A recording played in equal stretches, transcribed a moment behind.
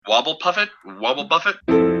Wobble Puffet? Wobble Buffet?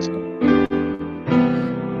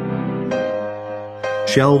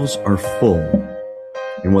 Shelves are full,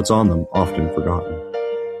 and what's on them often forgotten.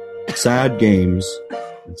 Sad games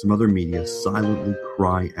and some other media silently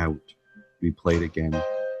cry out to be played again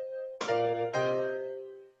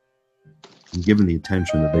and given the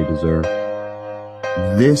attention that they deserve.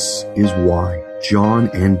 This is why John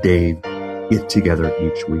and Dave get together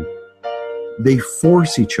each week. They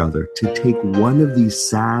force each other to take one of these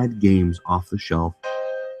sad games off the shelf,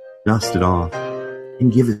 dust it off,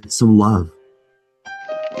 and give it some love.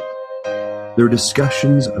 Their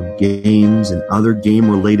discussions of games and other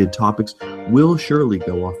game-related topics will surely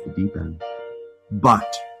go off the deep end,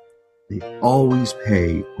 but they always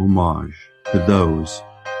pay homage to those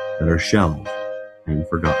that are shelved and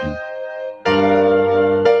forgotten.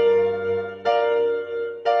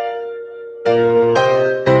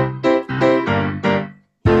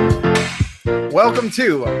 Welcome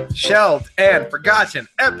to Shelved and Forgotten,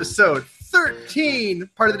 episode 13,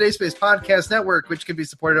 part of the Dayspace Podcast Network, which can be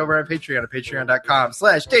supported over on Patreon at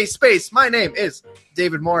patreon.com/Dayspace. My name is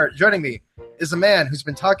David Moore. Joining me is a man who's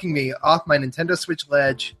been talking me off my Nintendo Switch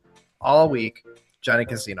ledge all week, Johnny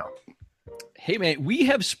Casino. Hey, man, we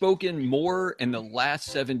have spoken more in the last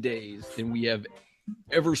 7 days than we have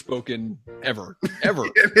ever spoken ever.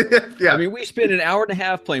 Yeah. I mean, we spent an hour and a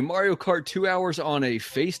half playing Mario Kart, 2 hours on a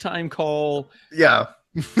FaceTime call. Yeah.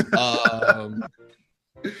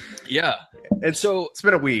 Yeah. It's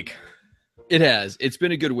been a week. It has. It's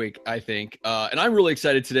been a good week, I think. And I'm really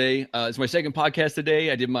excited today. It's my second podcast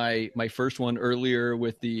today. I did my first one earlier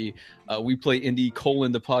with the We Play Indie :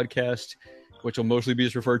 the podcast, which will mostly be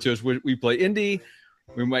just referred to as We Play Indie.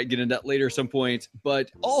 We might get into that later at some point.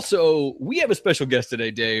 But also, we have a special guest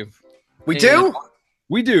today, Dave. We do?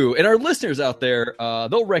 We do. And our listeners out there,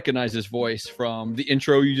 they'll recognize this voice from the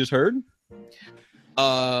intro you just heard.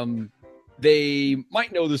 They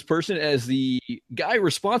might know this person as the guy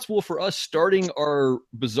responsible for us starting our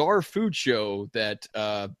bizarre food show that,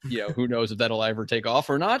 who knows if that'll ever take off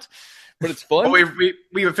or not, but it's fun. Well,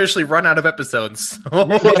 we've officially run out of episodes.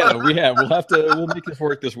 Yeah, we have. We'll make this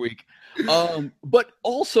work this week. But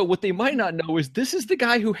also what they might not know is this is the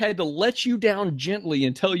guy who had to let you down gently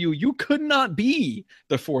and tell you could not be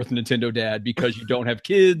the fourth Nintendo dad because you don't have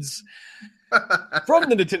kids. From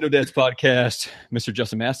the Nintendo Dads podcast, Mr.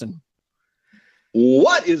 Justin Masson.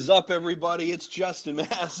 What is up, everybody? It's Justin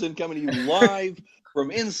Masson coming to you live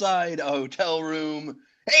from inside a hotel room.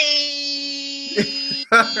 Hey!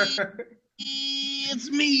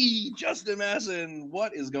 It's me, Justin Masson.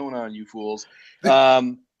 What is going on, you fools?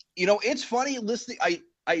 It's funny listening.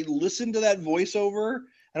 I listened to that voiceover,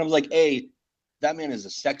 and I was like, hey, that man is a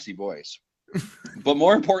sexy voice. But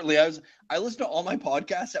more importantly, I listened to all my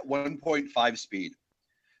podcasts at 1.5 speed.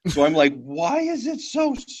 So I'm like, why is it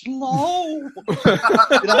so slow?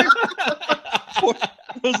 I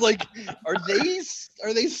was like, are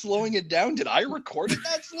they slowing it down? Did I record it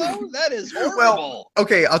that slow? That is horrible. Well,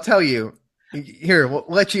 okay, I'll tell you. Here, we'll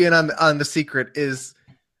let you in on the secret is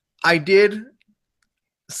I did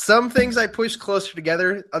some things I pushed closer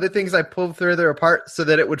together, other things I pulled further apart so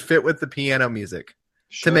that it would fit with the piano music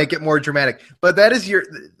to make it more dramatic. But that is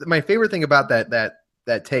my favorite thing about that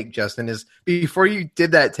take, Justin, is before you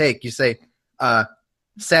did that take, you say,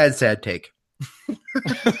 sad take.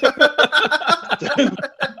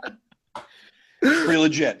 Pretty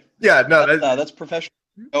legit. Yeah, no. That's professional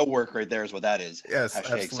work right there is what that is. Yes,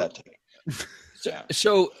 #sad take.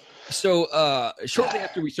 So shortly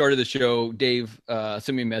after we started the show, Dave sent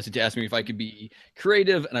me a message, asked me if I could be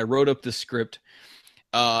creative, and I wrote up the script.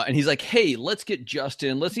 And he's like, hey, let's get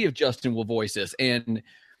Justin. Let's see if Justin will voice this. And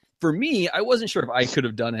for me, I wasn't sure if I could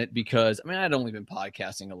have done it because, I'd only been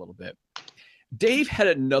podcasting a little bit. Dave had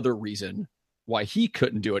another reason why he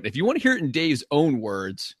couldn't do it. If you want to hear it in Dave's own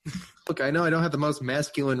words. Look, I know I don't have the most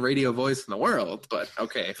masculine radio voice in the world, but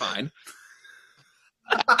okay, fine.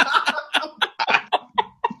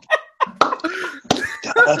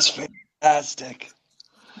 That's fantastic.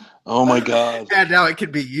 Oh my God. And now it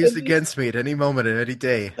can be used against me at any moment and any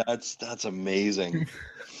day. That's amazing.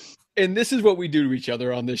 And this is what we do to each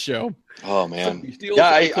other on this show. Oh man. So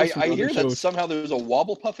I hear that somehow there's a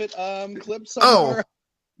Wobble Puffet clip somewhere. Oh.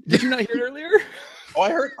 Did you not hear it earlier? Oh,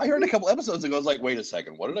 I heard a couple episodes ago. I was like, wait a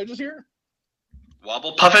second, what did I just hear?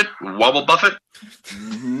 Wobble Puffet? Wobble Buffet?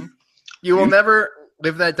 Mm-hmm. You will never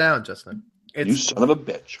live that down, Justin. You son of a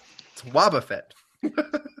bitch. It's Wobbuffet.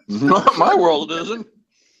 Not my world, it isn't.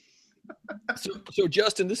 So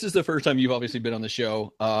Justin, this is the first time you've obviously been on the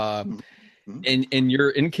show. And you're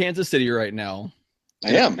in Kansas City right now.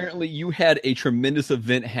 I am. Apparently you had a tremendous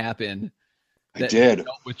event happen. I did.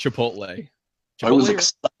 With Chipotle.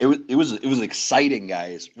 Chipotle? It was exciting,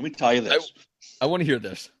 guys. Let me tell you this. I want to hear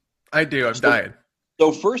this. I do. I'm dying.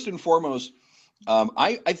 So first and foremost,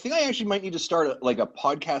 I think I actually might need to start a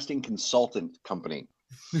podcasting consultant company,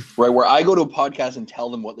 right? Where I go to a podcast and tell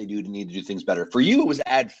them what they do to need to do things better. For you, it was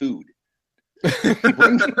add food.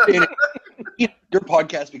 Bring food in, your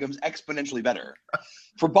podcast becomes exponentially better.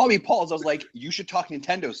 For Bobby Pauls, I was like, you should talk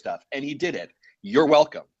Nintendo stuff, and he did it. You're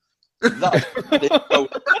welcome. Thus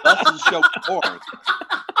the show born.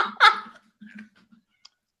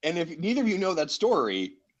 And if neither of you know that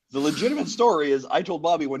story, the legitimate story is I told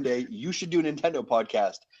Bobby one day, you should do a Nintendo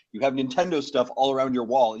podcast. You have Nintendo stuff all around your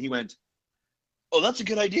wall. And he went, oh, that's a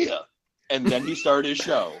good idea. And then he started his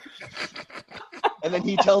show. And then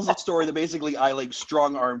he tells the story that basically I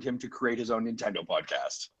strong-armed him to create his own Nintendo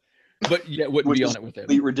podcast. But yeah, wouldn't be on it with it.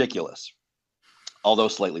 Ridiculous. Although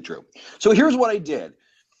slightly true. So here's what I did.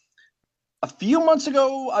 A few months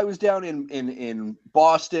ago, I was down in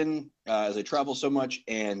Boston as I travel so much,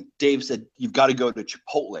 and Dave said, you've got to go to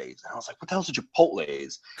Chipotle's. And I was like, what the hell's a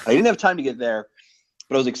Chipotle's? I didn't have time to get there,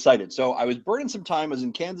 but I was excited. So I was burning some time. I was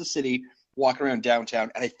in Kansas City, walking around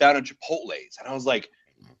downtown, and I found a Chipotle's. And I was like,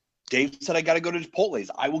 Dave said I got to go to Chipotle's.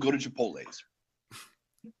 I will go to Chipotle's.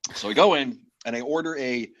 So I go in, and I order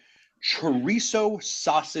a chorizo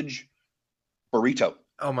sausage burrito.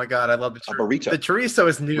 Oh my God, I love the chorizo. Burrito. The chorizo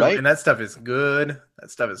is new, Right? and that stuff is good.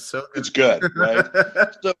 That stuff is so good. It's good, right?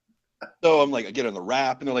 So I'm like, I get on the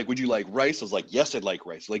wrap, and they're like, would you like rice? I was like, yes, I'd like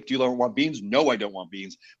rice. Like, do you want beans? No, I don't want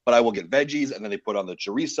beans, but I will get veggies. And then they put on the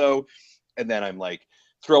chorizo, and then I'm like,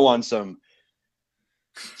 throw on some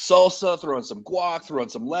salsa, throw on some guac, throw on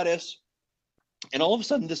some lettuce. And all of a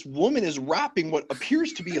sudden, this woman is wrapping what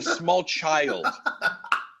appears to be a small child.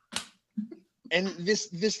 And this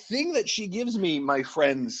thing that she gives me, my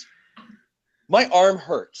friends, my arm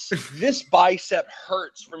hurts. This bicep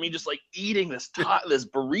hurts for me just eating this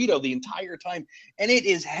burrito the entire time. And it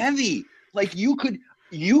is heavy. Like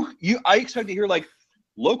I expect to hear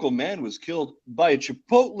local man was killed by a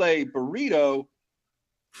Chipotle burrito,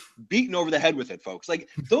 beaten over the head with it, folks.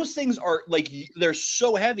 Those things are they're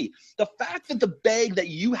so heavy. The fact that the bag that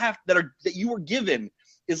you were given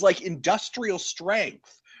is industrial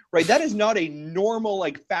strength. Right, that is not a normal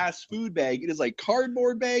fast food bag. It is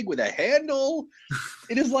cardboard bag with a handle.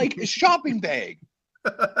 It is a shopping bag,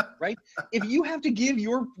 right? If you have to give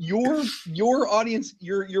your audience,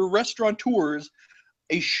 your restaurateurs,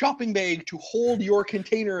 a shopping bag to hold your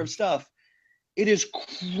container of stuff, it is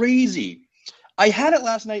crazy. I had it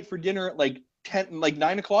last night for dinner at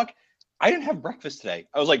 9 o'clock. I didn't have breakfast today.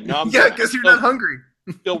 I was like, no, yeah, because you're not hungry.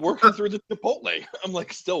 Still working through the Chipotle. I'm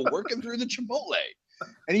still working through the Chipotle.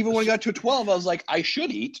 And even when I got to 12, I was like, I should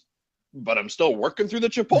eat, but I'm still working through the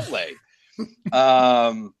Chipotle.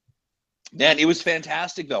 Man, it was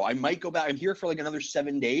fantastic, though. I might go back. I'm here for another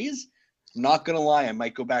 7 days. I'm not going to lie. I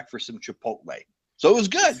might go back for some Chipotle. So it was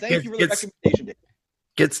good. Thank you for the recommendation, Dave.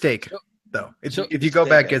 Get steak, though. If you go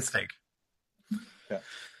back, get steak. Yeah.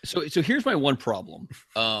 So here's my one problem.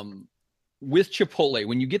 With Chipotle,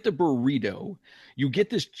 when you get the burrito, you get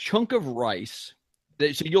this chunk of rice.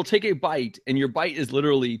 So you'll take a bite, and your bite is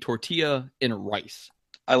literally tortilla and rice.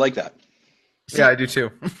 I like that. Yeah, I do too.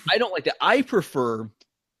 I don't like that. I prefer,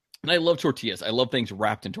 and I love tortillas. I love things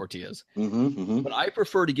wrapped in tortillas. But I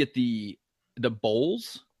prefer to get the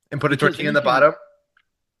bowls and put a tortilla in the bottom.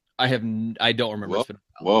 I don't remember.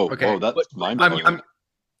 Whoa, Okay. whoa, that's mind-blowing.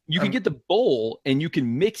 You can get the bowl, and you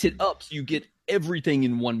can mix it up so you get everything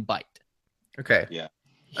in one bite. Okay. Yeah.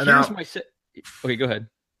 Okay, go ahead.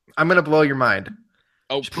 I'm gonna blow your mind.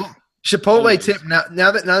 Oh, Chipotle tip.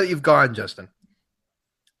 Now that you've gone, Justin,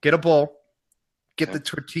 get a bowl. Get the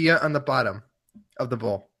tortilla on the bottom of the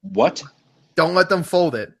bowl. What? Don't let them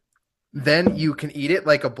fold it. Then you can eat it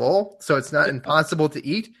like a bowl, so it's not impossible to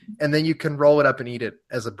eat. And then you can roll it up and eat it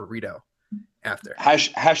as a burrito after.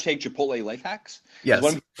 Hashtag Chipotle life hacks. Yes.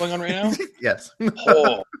 Is what going on right now? Yes.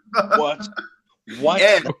 Oh, what?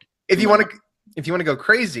 And if you want to go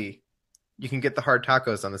crazy, you can get the hard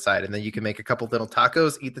tacos on the side, and then you can make a couple little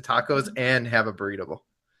tacos, eat the tacos, and have a burrito bowl.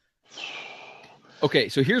 Okay,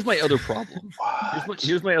 so here's my other problem.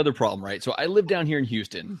 Here's my other problem, right? So I live down here in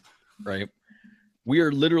Houston, right? We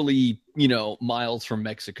are literally, miles from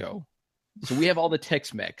Mexico. So we have all the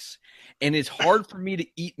Tex-Mex, and it's hard for me to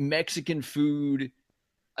eat Mexican food.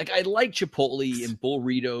 I like Chipotle and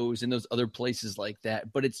burritos and those other places like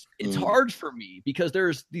that, but it's hard for me because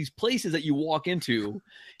there's these places that you walk into,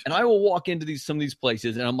 and I will walk into some of these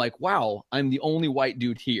places, and I'm like, wow, I'm the only white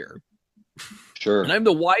dude here. Sure. And I'm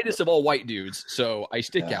the whitest of all white dudes, so I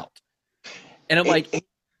stick out. And I'm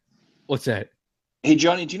what's that? Hey,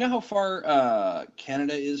 Johnny, do you know how far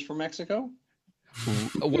Canada is from Mexico?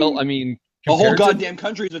 Well, I mean, A whole compared to- goddamn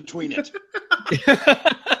country is between it.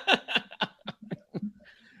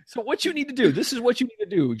 So what you need to do, this is what you need to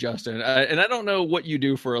do, Justin. And I don't know what you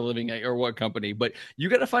do for a living or what company, but you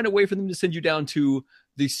got to find a way for them to send you down to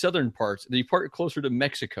the southern parts, the part closer to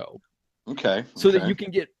Mexico, Okay. so that you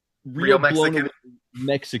can get Real blown Mexican. away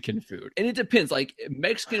Mexican food. And it depends. Like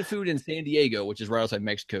Mexican food in San Diego, which is right outside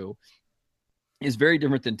Mexico, is very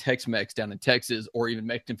different than Tex-Mex down in Texas, or even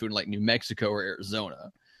Mexican food in like New Mexico or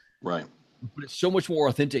Arizona. Right. But it's so much more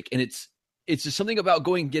authentic, and it's just something about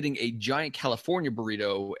going and getting a giant California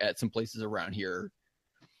burrito at some places around here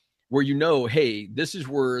where hey, this is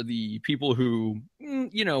where the people who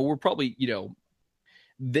were probably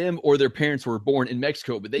them or their parents were born in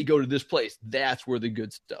Mexico, but they go to this place. That's where the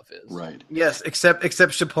good stuff is. Right. Yes, except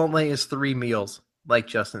Chipotle is 3 meals, like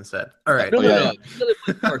Justin said. All right. No, Yeah, no. The other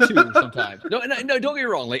places are too sometimes. No, no, don't get me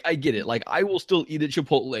wrong. Like I get it. Like I will still eat at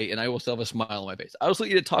Chipotle and I will still have a smile on my face. I also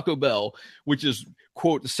eat at Taco Bell, which is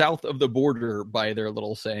quote south of the border by their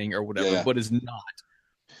little saying or whatever, Yeah. but is not.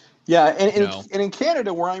 Yeah, and No. and in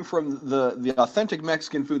Canada, where I'm from, the authentic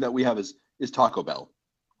Mexican food that we have is Taco Bell,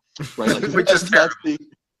 right? Like, Which is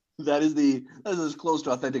that is as close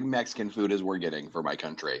to authentic Mexican food as we're getting for my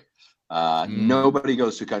country. Nobody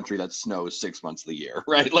goes to a country that snows 6 months of the year,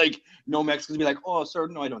 right? Like no Mexicans be like, oh, sir,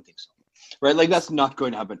 no, I don't think so, right? Like that's not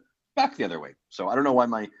going to happen. Back the other way. So I don't know why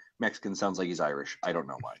my Mexican sounds like he's Irish. I don't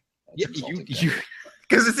know why. Yeah, That's insulting. you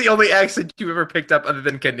Because it's the only accent you've ever picked up other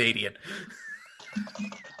than Canadian.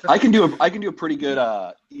 I can do a pretty good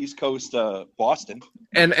East Coast Boston.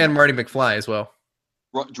 And Marty McFly as well.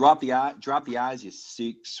 Drop the eyes, you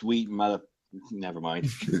sweet mother. Never mind.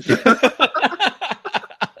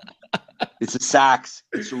 It's a sax.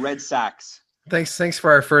 It's a red sax. Thanks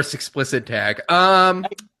for our first explicit tag.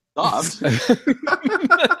 Dobbs.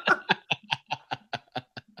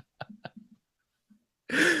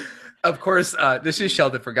 Of course, this is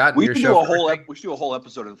Sheldon Forgotten. We your should do show a for whole everything. we should do a whole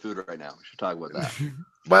episode on food right now. We should talk about that.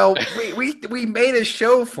 Well, we made a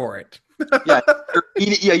show for it. Yeah,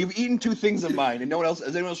 you've eaten 2 things of mine, and no one else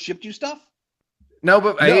has anyone else shipped you stuff? No,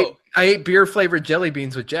 but No. I ate beer flavored jelly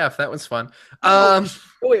beans with Jeff. That was fun. Oh,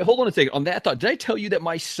 wait, hold on a second. On that thought, did I tell you that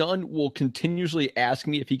my son will continuously ask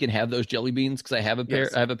me if he can have those jelly beans because I have a pair?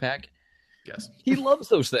 Yes. I have a pack. Yes. He loves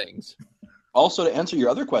those things. Also, to answer your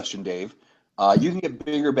other question, Dave, you can get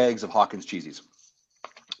bigger bags of Hawkins cheesies.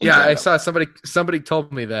 in Yeah, I Canada. saw somebody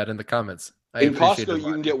told me that in the comments. I In appreciate Costco, it.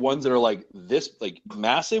 you can get ones that are like this, like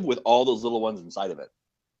massive, with all those little ones inside of it.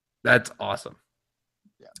 That's awesome.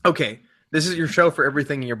 Yeah. Okay, this is your show for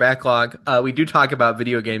everything in your backlog. We do talk about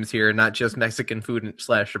video games here, not just Mexican food /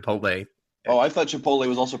 Chipotle. Oh, I thought Chipotle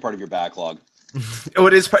was also part of your backlog. Oh,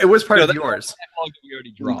 it is. It was part No, of that's yours. Backlog that we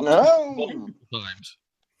already dropped No, times.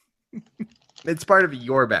 It's part of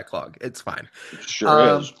your backlog. It's fine. it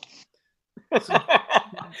sure is.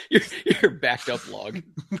 Your backed up log.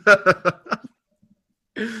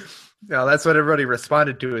 No, that's what everybody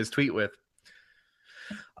responded to his tweet with.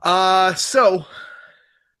 So,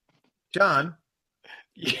 John,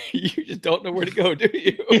 You just don't know where to go, do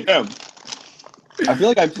you? Yeah. I feel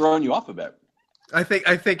like I've thrown you off a bit. I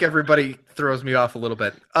think everybody throws me off a little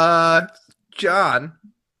bit. John,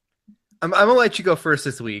 I'm gonna let you go first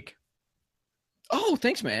this week Oh,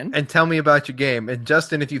 thanks, man. and tell me about your game. And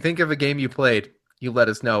Justin, if you think of a game you played, you let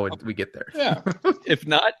us know when we get there. Yeah. If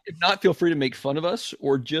not, feel free to make fun of us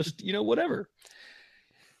or just, whatever.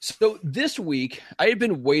 So this week, I had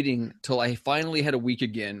been waiting till I finally had a week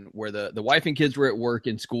again where the wife and kids were at work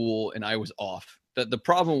and school and I was off. The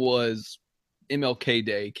problem was MLK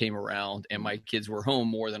Day came around and my kids were home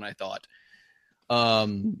more than I thought.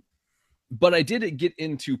 But I did get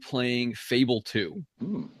into playing Fable 2.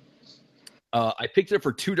 Hmm. I picked it up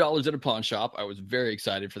for $2 at a pawn shop. I was very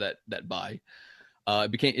excited for that buy.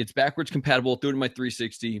 It's backwards compatible. Threw it in my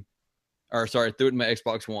 360, threw it in my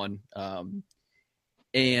Xbox One.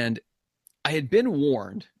 And I had been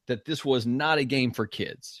warned that this was not a game for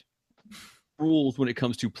kids. Rules when it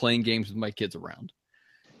comes to playing games with my kids around.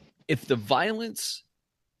 If violence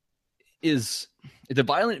feels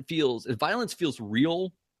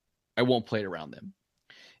real, I won't play it around them.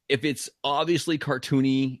 If it's obviously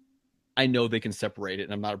cartoony, I know they can separate it,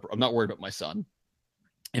 and I'm not worried about my son.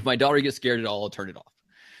 If my daughter gets scared at all, I'll turn it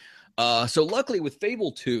off. So luckily with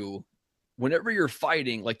Fable 2, whenever you're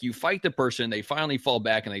fighting, like you fight the person, they finally fall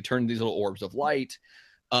back and they turn these little orbs of light.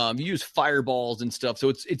 You use fireballs and stuff. So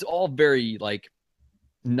it's all very like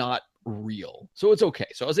not real. So it's okay.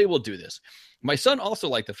 So I was able to do this. My son also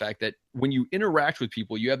liked the fact that when you interact with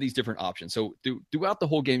people, you have these different options. So throughout the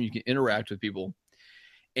whole game, you can interact with people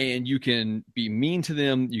and you can be mean to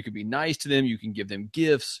them. You can be nice to them. You can give them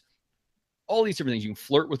gifts. all these different things. You can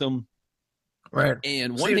flirt with them. Right.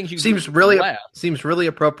 And one thing you seems can really laugh. seems really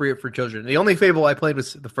appropriate for children. The only Fable I played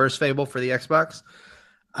was the first Fable for the Xbox.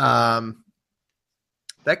 That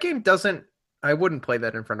game doesn't. I wouldn't play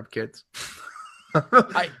that in front of kids.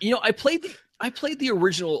 I played the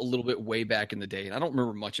original a little bit way back in the day, and I don't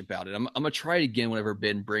remember much about it. I'm gonna try it again whenever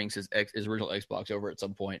Ben brings his original Xbox over at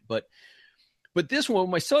some point. But this one,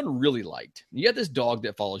 my son really liked. You got this dog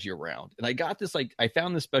that follows you around, and I got this I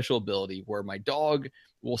found this special ability where my dog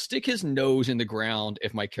will stick his nose in the ground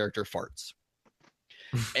if my character farts.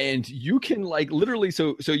 And you can literally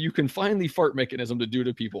so you can find the fart mechanism to do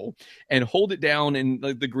to people and hold it down, and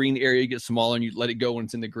the green area gets smaller, and you let it go when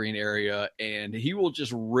it's in the green area, and he will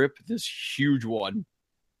just rip this huge one.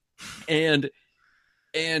 And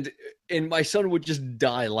my son would just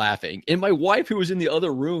die laughing. And my wife, who was in the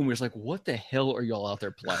other room, was like, "What the hell are y'all out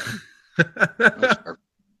there playing?"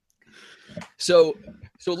 So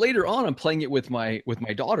later on, I'm playing it with my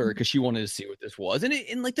daughter because she wanted to see what this was, and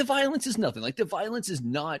the violence is nothing. The violence is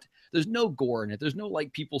not. There's no gore in it. There's no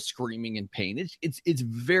people screaming in pain. It's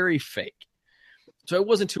very fake. So I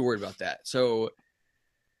wasn't too worried about that. So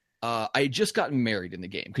I had just gotten married in the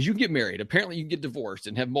game because you can get married. Apparently, you can get divorced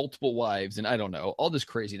and have multiple wives, and I don't know, all this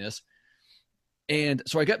craziness. And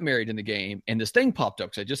so I got married in the game, and this thing popped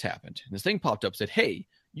up because it just happened. And this thing popped up, said, "Hey,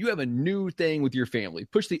 you have a new thing with your family.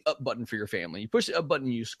 Push the up button for your family." You push the up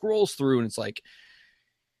button, you scrolls through, and it's like,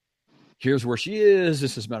 here's where she is.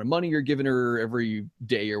 This is the amount of money you're giving her every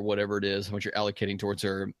day or whatever it is, how much you're allocating towards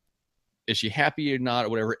her. Is she happy or not or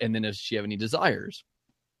whatever? And then does she have any desires?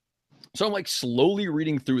 So I'm slowly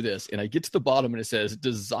reading through this, and I get to the bottom, and it says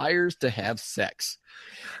desires to have sex.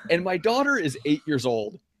 And my daughter is 8 years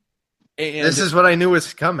old. And this is what I knew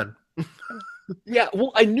was coming. Yeah,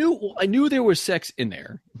 well, I knew there was sex in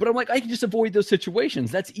there, but I'm I can just avoid those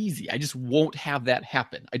situations. That's easy. I just won't have that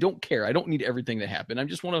happen. I don't care. I don't need everything to happen. I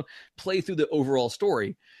just want to play through the overall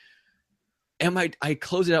story. And I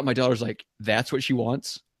close it out. My daughter's like, "That's what she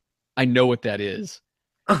wants? I know what that is."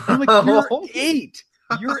 I'm like, "You're 8.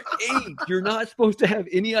 You're 8. You're not supposed to have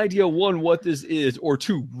any idea, 1, what this is, or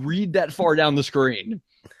 2, read that far down the screen."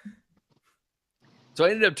 So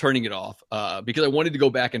I ended up turning it off because I wanted to go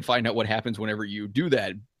back and find out what happens whenever you do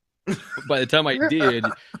that. By the time I did,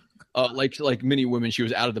 like many women, she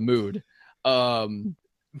was out of the mood. So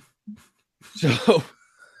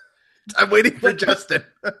I'm waiting for Justin.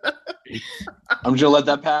 I'm just gonna let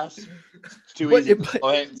that pass. It's too easy.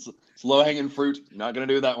 It's low hanging fruit. Not gonna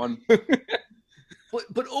do that one.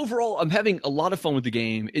 But overall, I'm having a lot of fun with the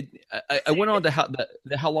game. I went on to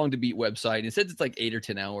the How Long to Beat website, and it says it's 8 or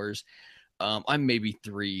 10 hours. I'm maybe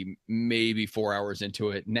 3, maybe 4 hours into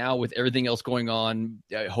it now. With everything else going on,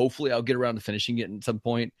 hopefully I'll get around to finishing it at some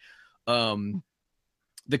point.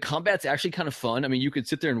 The combat's actually kind of fun. I mean, you could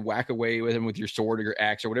sit there and whack away with him with your sword or your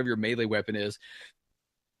axe or whatever your melee weapon is,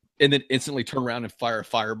 and then instantly turn around and fire a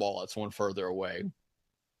fireball at someone further away.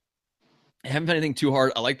 I haven't found anything too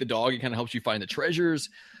hard. I like the dog. It kind of helps you find the treasures.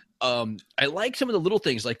 I like some of the little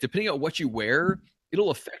things, depending on what you wear, it'll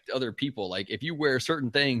affect other people. If you wear certain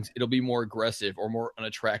things, it'll be more aggressive or more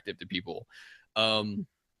unattractive to people.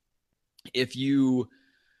 If you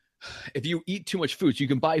eat too much food, so you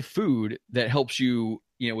can buy food that helps you,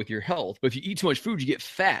 with your health. But if you eat too much food, you get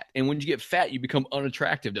fat. And when you get fat, you become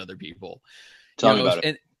unattractive to other people. Tell me about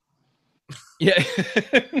it. Yeah.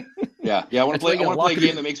 Yeah. I want to play a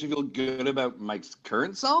game that makes me feel good about my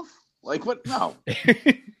current self. What? No.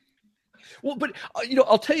 Well, but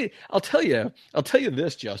I'll tell you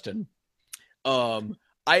this, Justin.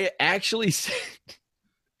 I actually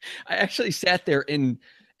sat there and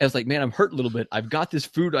I was like, man, I'm hurt a little bit. I've got this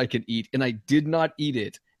food I can eat, and I did not eat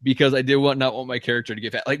it because I did not want my character to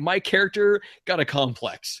get fat. My character got a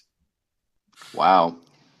complex. Wow.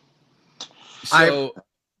 So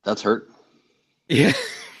that's hurt. Yeah.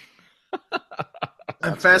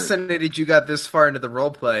 I'm fascinated you got this far into the role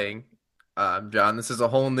playing. John, this is a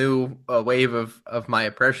whole new wave of my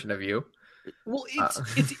impression of you. Well,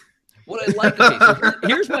 it's what I like. Okay, so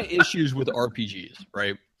here's my issues with RPGs,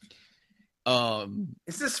 right?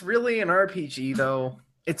 Is this really an RPG though?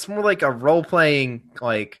 It's more like a role playing,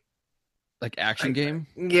 like action game.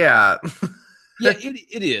 Yeah, yeah,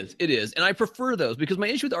 it is, and I prefer those because my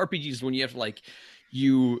issue with RPGs is when you have to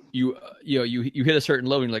you hit a certain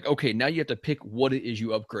level and you're like, okay, now you have to pick what it is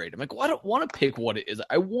you upgrade. I'm like, well, I don't want to pick what it is.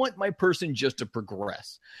 I want my person just to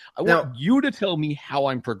progress. I want you to tell me how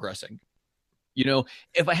I'm progressing.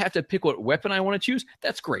 If I have to pick what weapon I want to choose,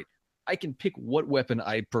 that's great. I can pick what weapon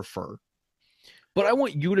I prefer. But I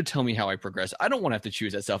want you to tell me how I progress. I don't want to have to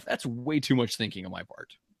choose that stuff. That's way too much thinking on my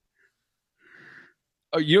part.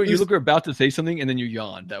 Oh, you look about to say something and then you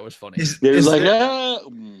yawned. That was funny. Is There's like, there,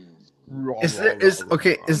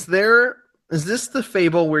 is this the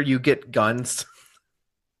Fable where you get guns?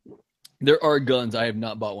 There are guns. I have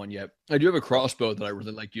not bought one yet. I do have a crossbow that I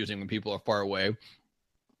really like using when people are far away.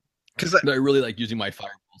 Because I really like using my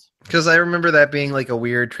fireballs. Because I remember that being like a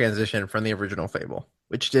weird transition from the original Fable,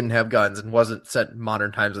 which didn't have guns and wasn't set in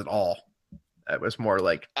modern times at all. It was more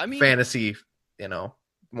like fantasy,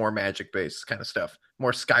 more magic based kind of stuff,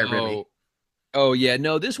 more Skyrim-y. Oh yeah,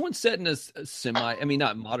 no, this one's set in a semi. I mean,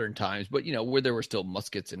 not modern times, but where there were still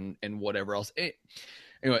muskets and whatever else.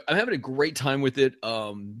 Anyway, I'm having a great time with it.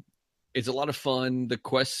 It's a lot of fun. The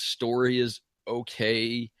quest story is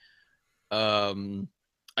okay.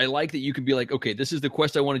 I like that you can be like, okay, this is the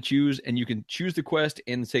quest I want to choose, and you can choose the quest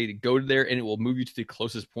and say to go to there, and it will move you to the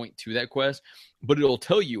closest point to that quest. But it'll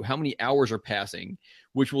tell you how many hours are passing,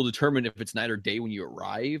 which will determine if it's night or day when you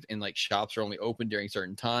arrive. And like shops are only open during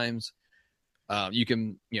certain times. You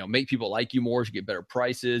can make people like you more, so you get better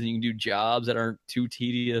prices, and you can do jobs that aren't too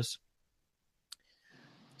tedious.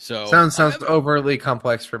 So sounds overly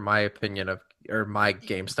complex for my opinion or my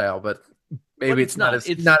game style, but maybe it's not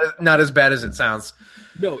as bad as it sounds.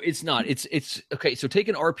 No, it's not. It's okay. So take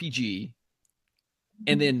an RPG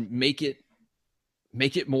and then make it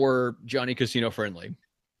more Johnny Casino friendly.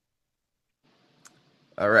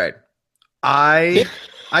 All right, I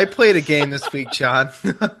played a game this week, John.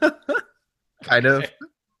 Kind of.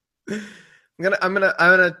 I'm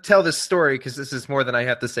gonna tell this story because this is more than I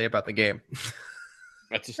have to say about the game.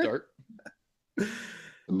 That's a start.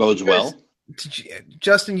 Bodes well.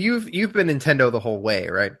 Justin, you've been Nintendo the whole way,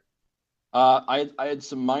 right? I had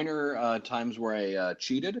some minor times where I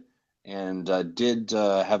cheated and did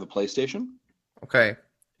have a PlayStation. Okay.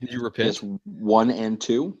 Did you repent? PS1 and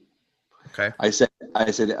 2. Okay. I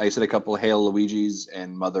said a couple of Hail Luigi's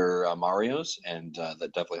and Mother Mario's, and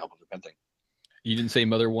that definitely helped with repenting. You didn't say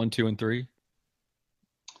Mother 1, 2, and 3?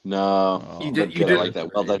 No. You did. I like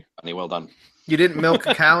that. Well done, honey. Well done. You didn't milk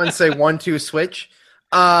a cow and say 1, 2, switch?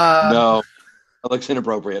 No. That looks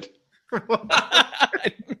inappropriate.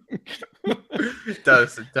 It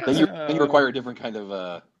does. Then you require a different kind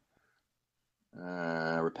of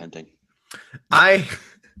repenting.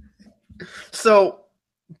 So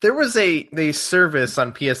there was a service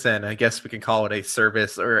on PSN, I guess we can call it a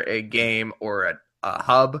service or a game or a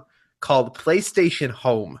hub called PlayStation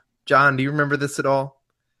Home. John, do you remember this at all?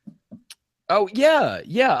 Oh yeah.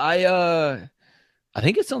 I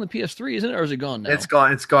think it's on the PS3, isn't it, or is it gone now? It's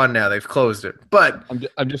gone. It's gone now. They've closed it. But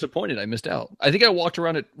I'm disappointed. I missed out. I think I walked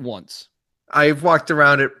around it once. I've walked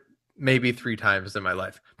around it maybe 3 times in my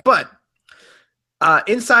life. But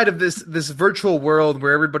inside of this virtual world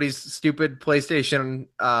where everybody's stupid PlayStation,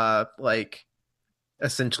 like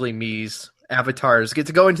essentially Mii's avatars, get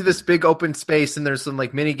to go into this big open space, and there's some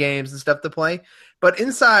like mini games and stuff to play. But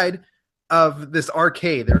inside of this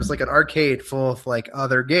arcade, there was like an arcade full of like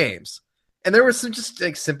other games. And there was some just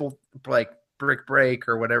like simple like Brick Break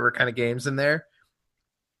or whatever kind of games in there.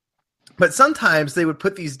 But sometimes they would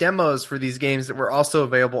put these demos for these games that were also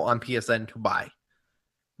available on PSN to buy.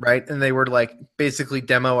 Right? And they were like basically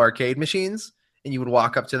demo arcade machines, and you would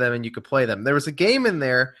walk up to them and you could play them. There was a game in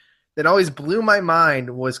there that always blew my mind,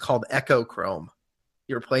 was called Echo Chrome.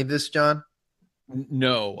 You ever played this, John?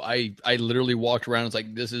 No, I literally walked around and was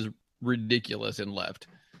like, this is ridiculous, and left.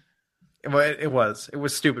 It was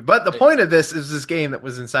stupid. But the point of this is this game that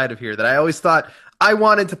was inside of here that I always thought I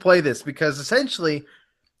wanted to play this, because essentially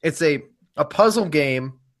it's a puzzle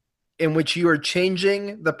game in which you are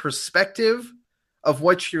changing the perspective of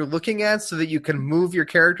what you're looking at so that you can move your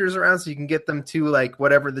characters around so you can get them to like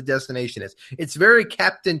whatever the destination is. It's very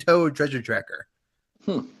Captain Toad Treasure Tracker.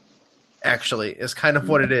 Actually, is kind of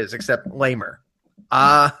what it is, except lamer.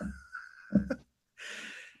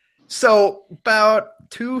 So about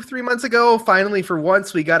 2-3 months ago, finally for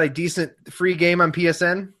once, we got a decent free game on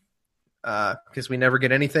PSN, because we never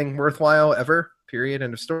get anything worthwhile ever, period,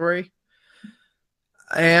 end of story.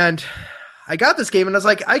 And I got this game and I was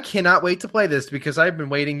like, I cannot wait to play this, because I've been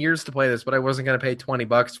waiting years to play this, but I wasn't going to pay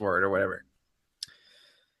 $20 for it or whatever.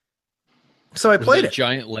 So I played it.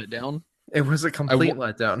 Giant letdown. It was a complete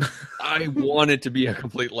letdown. I want it to be a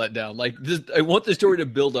complete letdown. Like this, I want the story to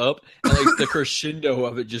build up, and like the crescendo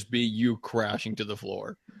of it just be you crashing to the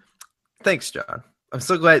floor. Thanks, John. I'm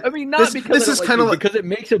so glad. I mean, not because this is kind of like, because it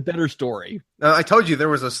makes a better story. I told you there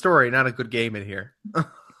was a story, not a good game in here.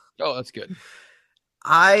 Oh, that's good.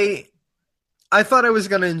 I thought I was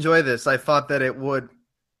going to enjoy this. I thought that it would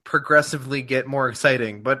progressively get more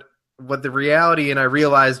exciting, but what the reality and I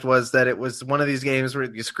realized was that it was one of these games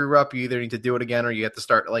where you screw up, you either need to do it again or you have to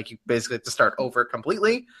start, like, you basically have to start over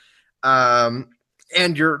completely. And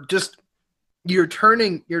and you're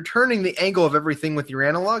turning the angle of everything with your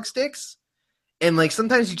analog sticks, and like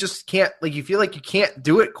sometimes you just can't, like you feel like you can't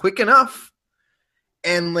do it quick enough.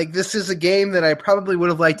 And like this is a game that I probably would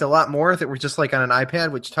have liked a lot more if it were just like on an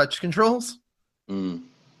iPad with touch controls.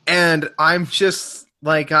 And I'm just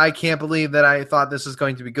like, I can't believe that I thought this was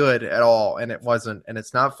going to be good at all, and it wasn't, and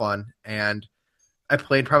it's not fun. And I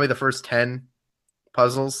played probably the first 10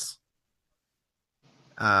 puzzles.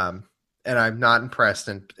 And I'm not impressed.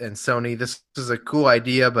 And Sony, this is a cool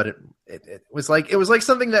idea, but it was like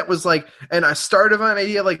something that was like, and a start of an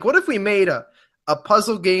idea. Like, what if we made a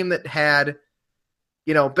puzzle game that had,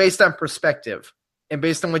 you know, based on perspective and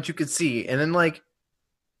based on what you could see, and then like,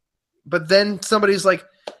 but then somebody's like,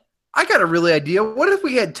 I got a really idea. What if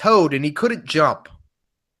we had Toad and he couldn't jump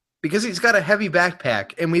because he's got a heavy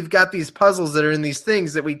backpack, and we've got these puzzles that are in these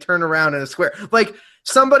things that we turn around in a square, like.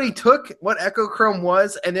 Somebody took what Echochrome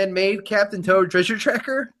was and then made Captain Toad Treasure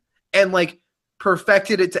Tracker and like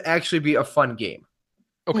perfected it to actually be a fun game.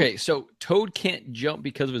 Okay, so Toad can't jump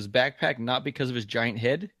because of his backpack, not because of his giant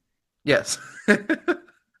head? Yes.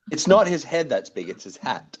 It's not his head that's big, it's his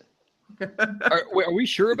hat. Are we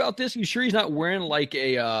sure about this? Are you sure he's not wearing like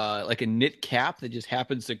a knit cap that just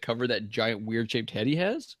happens to cover that giant weird shaped head he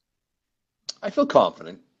has? I feel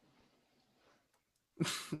confident.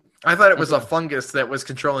 I thought it was a fungus that was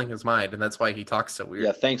controlling his mind, and that's why he talks so weird.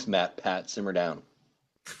 Yeah, thanks, Pat. Simmer down.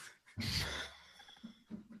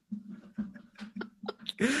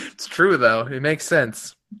 It's true, though. It makes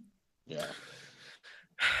sense. Yeah.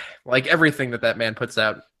 Like everything that man puts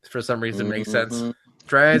out, for some reason, makes sense.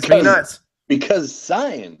 Drives me nuts. Because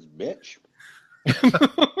science, bitch.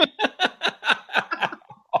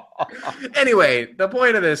 Anyway, the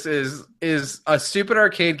point of this is a stupid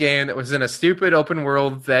arcade game that was in a stupid open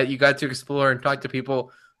world that you got to explore and talk to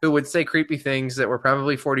people who would say creepy things that were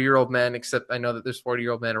probably 40-year-old men, except I know that there's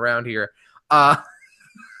 40-year-old men around here.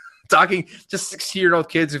 Talking just 60-year-old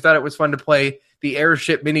kids who thought it was fun to play the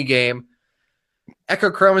airship minigame.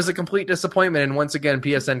 Echochrome is a complete disappointment, and once again,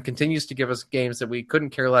 PSN continues to give us games that we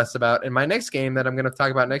couldn't care less about. And my next game that I'm going to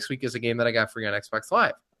talk about next week is a game that I got free on Xbox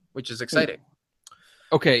Live, which is exciting.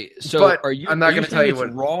 Okay, so but are you? I'm not going to tell you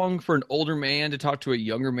it's wrong for an older man to talk to a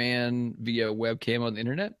younger man via webcam on the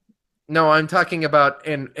internet. No, I'm talking about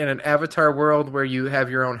in an avatar world where you have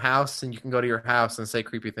your own house and you can go to your house and say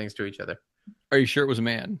creepy things to each other. Are you sure it was a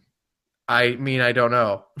man? I mean, I don't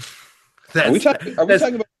know. Are we talking about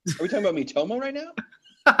Miitomo right now?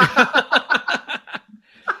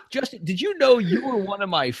 Justin, did you know you were one of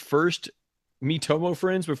my first Miitomo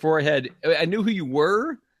friends before I knew who you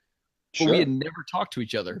were? But we had never talked to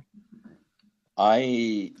each other.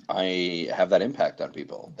 I have that impact on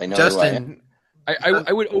people. They know Justin, who I am.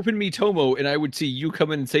 I would open Miitomo and I would see you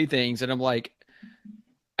come in and say things, and I'm like,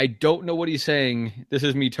 I don't know what he's saying. This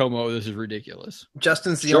is Miitomo. This is ridiculous.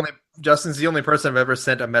 Justin's the only person I've ever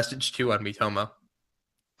sent a message to on Miitomo.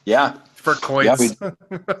 Yeah, for coins.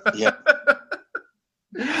 Yeah,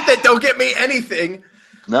 that don't get me anything.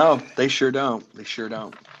 No, they sure don't.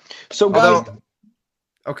 So, guys.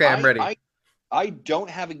 Okay, I'm ready. I don't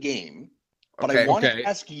have a game, but I want to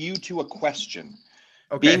ask you two a question.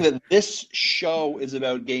 Okay. Being that this show is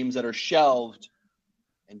about games that are shelved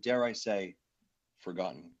and, dare I say,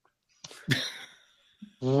 forgotten.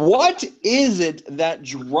 What is it that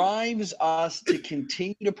drives us to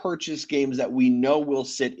continue to purchase games that we know will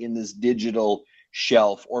sit in this digital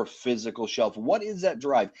shelf or physical shelf? What is that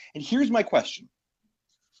drive? And here's my question.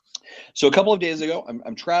 So a couple of days ago,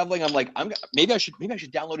 I'm traveling. I'm like, maybe I should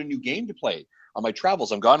download a new game to play on my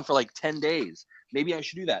travels. I'm gone for like 10 days. Maybe I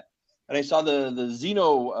should do that. And I saw the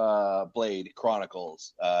Xenoblade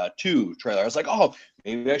Chronicles 2 trailer. I was like, oh,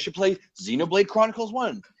 maybe I should play Xenoblade Chronicles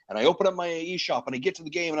 1. And I open up my eShop and I get to the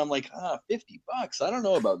game and I'm like, $50. I don't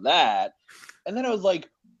know about that. And then I was like,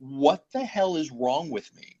 what the hell is wrong with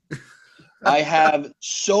me? I have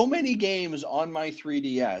so many games on my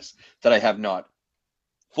 3DS that I have not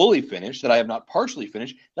fully finished, that I have not partially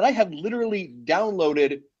finished, that I have literally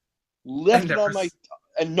downloaded, left it on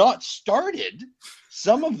and not started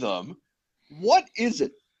some of them. What is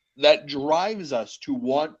it that drives us to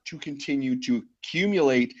want to continue to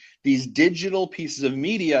accumulate these digital pieces of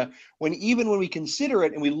media when even when we consider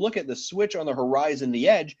it and we look at the Switch on the horizon, the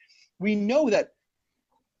edge, we know that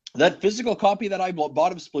physical copy that I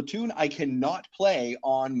bought of Splatoon, I cannot play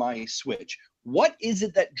on my Switch. What is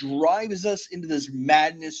it that drives us into this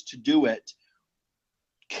madness to do it?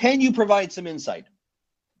 Can you provide some insight?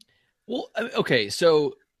 Well, okay,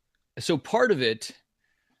 so part of it,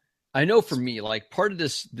 I know for me, like part of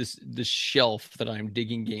this shelf that I'm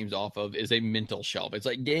digging games off of is a mental shelf. It's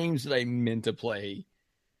like games that I meant to play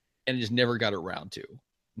and just never got around to.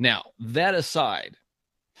 Now, that aside,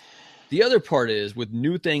 the other part is with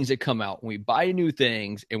new things that come out, when we buy new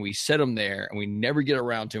things and we set them there and we never get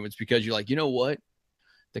around to them, it's because you're like, you know what?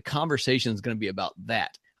 The conversation is going to be about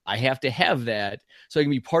that. I have to have that so I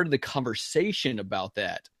can be part of the conversation about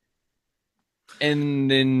that. And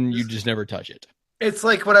then you just never touch it. It's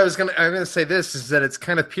like what I'm going to say this is that it's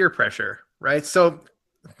kind of peer pressure, right? So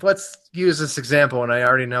let's use this example, and I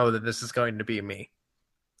already know that this is going to be me.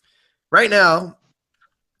 Right now,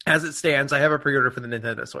 as it stands, I have a pre-order for the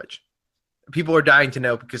Nintendo Switch. People are dying to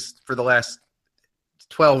know because for the last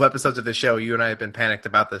 12 episodes of the show, you and I have been panicked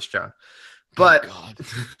about this, John. But,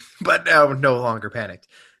 but now I'm no longer panicked.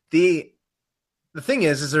 The thing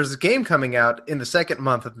is there's a game coming out in the second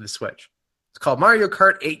month of the Switch. It's called Mario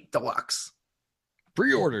Kart 8 Deluxe.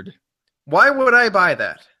 Pre-ordered. Why would I buy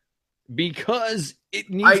that? Because it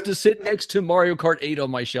needs to sit next to Mario Kart 8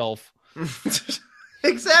 on my shelf.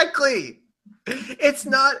 Exactly. It's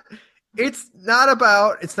not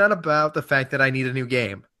about the fact that I need a new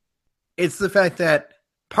game. It's the fact that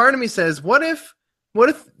part of me says, what if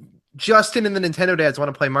Justin and the Nintendo dads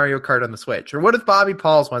want to play Mario Kart on the Switch? Or what if Bobby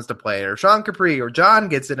Pauls wants to play it? Or Sean Capri or John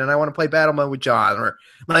gets it and I want to play Battle Mode with John? Or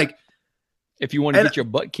like, if you want to get your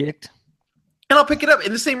butt kicked. And I'll pick it up.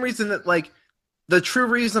 In the same reason that, like, the true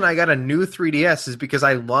reason I got a new 3DS is because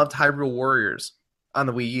I loved Hyrule Warriors on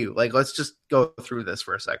the Wii U. Like, let's just go through this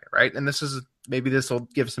for a second, right? And maybe this will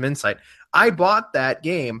give some insight. I bought that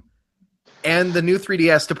game and the new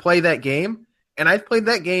 3DS to play that game, and I played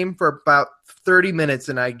that game for about 30 minutes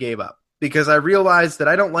and I gave up because I realized that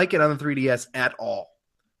I don't like it on the 3DS at all.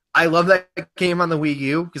 I love that game on the Wii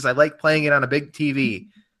U because I like playing it on a big TV,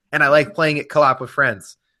 and I like playing it co-op with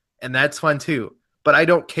friends, and that's fun too. But I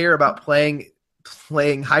don't care about playing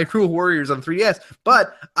Hyrule Warriors on 3DS.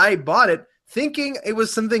 But I bought it thinking it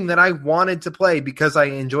was something that I wanted to play because I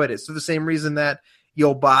enjoyed it. So the same reason that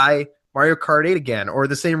you'll buy Mario Kart 8 again, or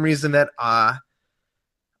the same reason that I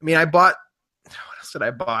bought. What else did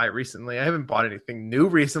I buy recently? I haven't bought anything new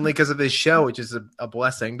recently because of this show, which is a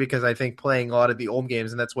blessing because I think playing a lot of the old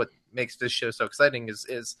games, and that's what makes this show so exciting,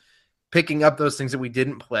 is picking up those things that we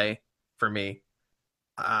didn't play for me.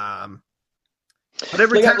 But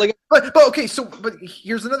every time, but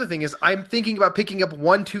here's another thing: is I'm thinking about picking up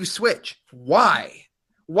 1-2 Switch. Why?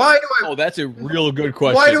 Why do I? Oh, that's a real good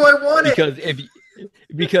question. Why do I want it?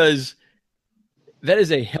 Because that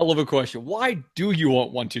is a hell of a question. Why do you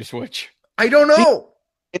want 1-2 Switch? I don't know.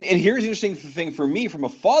 And here's the interesting thing for me, from a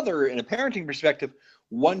father and a parenting perspective: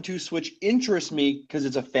 1-2 Switch interests me because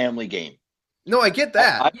it's a family game. No, I get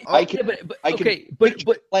that. I can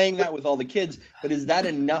playing that with all the kids, but is that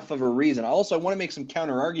enough of a reason? I want to make some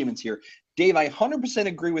counter arguments here. Dave, I 100%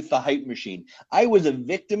 agree with the hype machine. I was a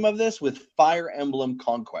victim of this with Fire Emblem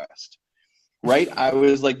Conquest, right? I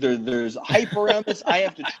was like, there's hype around this. I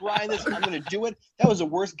have to try this. I'm going to do it. That was the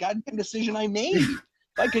worst goddamn decision I made.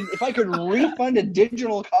 If I could refund a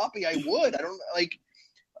digital copy, I would.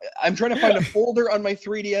 I'm trying to find a folder on my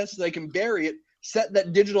 3DS so I can bury it, set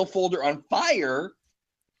that digital folder on fire,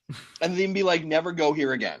 and then be like, never go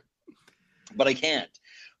here again. But I can't.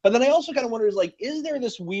 But then I also kind of wonder, is there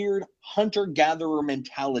this weird hunter-gatherer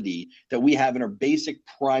mentality that we have in our basic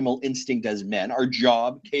primal instinct as men? Our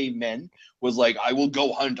job, cavemen, was like, I will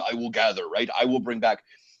go hunt, I will gather, right? I will bring back.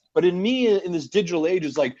 But in me, in this digital age,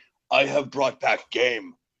 it's like, I have brought back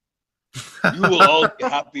game. You will all be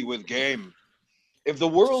happy with game. If the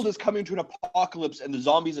world is coming to an apocalypse and the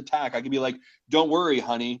zombies attack, I can be like, don't worry,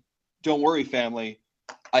 honey. Don't worry, family.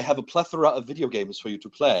 I have a plethora of video games for you to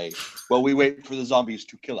play while we wait for the zombies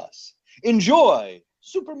to kill us. Enjoy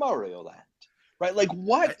Super Mario Land. Right? Like,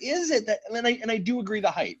 what is it that, and I do agree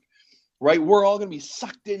the hype, right? We're all going to be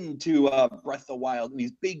sucked into Breath of the Wild and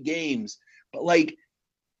these big games. But like,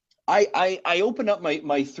 I open up my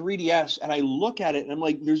 3DS and I look at it and I'm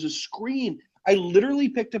like, there's a screen. I literally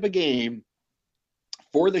picked up a game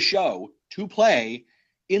for the show to play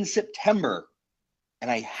in September,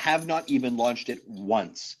 and I have not even launched it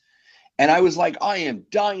once. And I was like, I am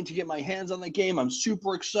dying to get my hands on that game. I'm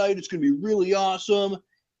super excited. It's going to be really awesome.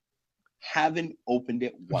 Haven't opened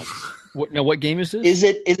it once. What game is this?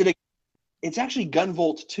 It's actually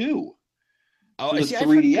Gunvolt 2. Oh, the 3DS. I've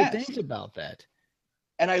heard good things about that.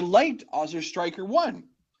 And I liked Ozzer Striker 1,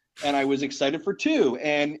 and I was excited for 2,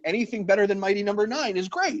 and anything better than Mighty Number 9 is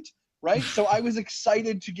great. Right? So I was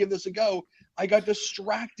excited to give this a go. I got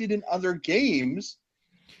distracted in other games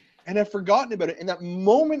and have forgotten about it. And that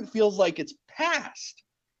moment feels like it's past.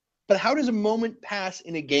 But how does a moment pass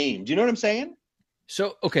in a game? Do you know what I'm saying?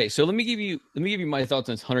 So let me give you my thoughts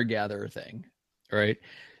on this hunter-gatherer thing. All right.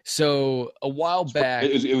 So a while back,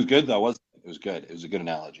 it was good though, wasn't it? It was good. It was a good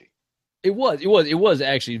analogy. It was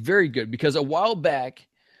actually very good because a while back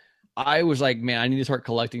I was like, man, I need to start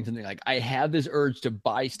collecting something. Like I have this urge to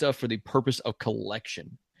buy stuff for the purpose of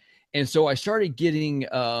collection. And so I started getting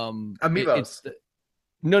Amiibos.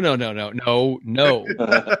 No.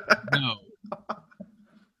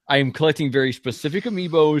 I am collecting very specific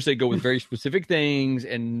Amiibos that go with very specific things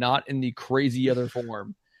and not in the crazy other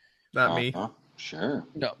form. Not me. Sure.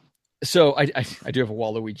 No. So I do have a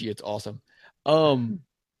Waluigi. It's awesome.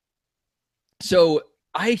 So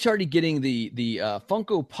I started getting the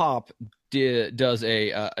Funko Pop does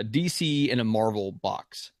a DC and a Marvel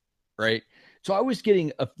box, right? So I was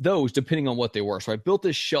getting those depending on what they were. So I built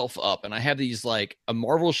this shelf up, and I have these like a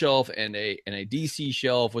Marvel shelf and a DC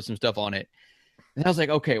shelf with some stuff on it. And I was like,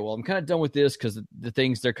 okay, well, I'm kind of done with this because the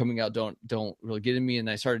things they're coming out don't really get in me. And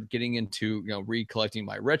I started getting into recollecting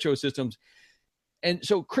my retro systems. And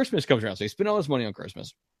so Christmas comes around, so I spend all this money on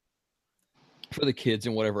Christmas for the kids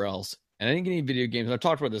and whatever else. And I didn't get any video games. And I've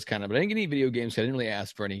talked about this kind of, but I didn't get any video games because I didn't really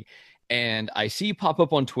ask for any. And I see pop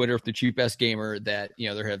up on Twitter for the Cheap Ass Gamer that,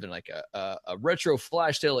 they're having like a retro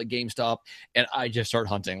flash sale at GameStop. And I just start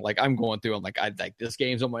hunting. Like I'm going through, I'm like, I like this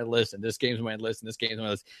game's on my list and this game's on my list and this game's on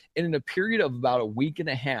my list. And in a period of about a week and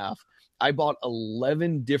a half, I bought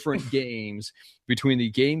 11 different games between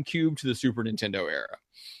the GameCube to the Super Nintendo era.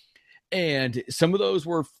 And some of those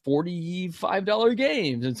were $45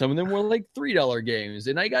 games, and some of them were like $3 games.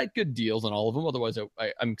 And I got good deals on all of them. Otherwise,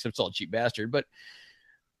 I'm still a cheap bastard. But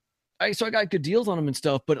I got good deals on them and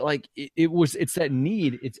stuff. But like it's that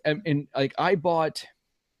need. It's and like I bought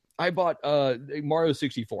Mario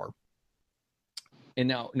 64,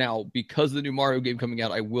 and now because of the new Mario game coming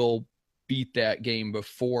out, I will beat that game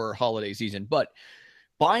before holiday season. But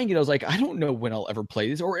buying it, I was like, I don't know when I'll ever play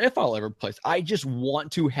this or if I'll ever play this. I just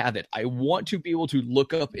want to have it. I want to be able to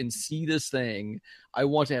look up and see this thing. I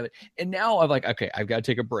want to have it. And now I'm like, okay, I've got to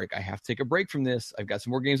take a break. I have to take a break from this. I've got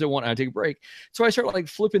some more games I want. I have to take a break. So I start like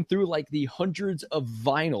flipping through like the hundreds of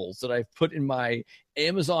vinyls that I've put in my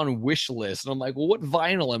Amazon wish list. And I'm like, well, what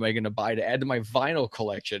vinyl am I going to buy to add to my vinyl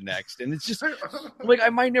collection next? And it's just like, I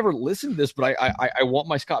might never listen to this, but I want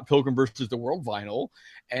my Scott Pilgrim versus the World vinyl.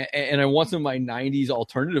 And I want some of my 90s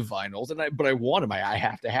alternative vinyls. But I want them. I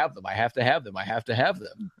have to have them. I have to have them. I have to have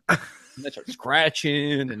them. And I start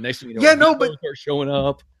scratching, and next thing you know, but start showing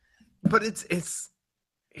up. But it's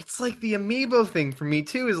like the Amiibo thing for me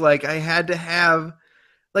too. Is like I had to have,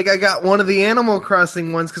 like I got one of the Animal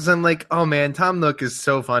Crossing ones because I'm like, oh man, Tom Nook is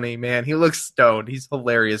so funny, man. He looks stoned, he's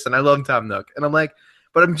hilarious, and I love Tom Nook. And I'm like,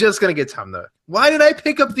 but I'm just gonna get Tom Nook. Why did I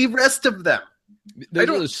pick up the rest of them? Those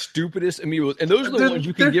are the stupidest Amiibos, and those are the ones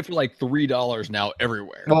you can get for like $3 now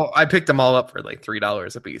everywhere. Well, I picked them all up for like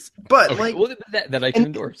 $3 a piece, but okay, well, that I can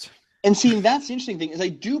endorse. And see, that's the interesting thing is I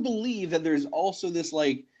do believe that there's also this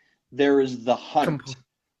like there is the hunt,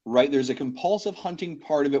 right? There's a compulsive hunting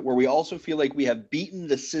part of it where we also feel like we have beaten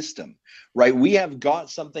the system, right? We have got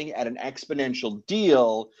something at an exponential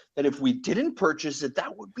deal that if we didn't purchase it,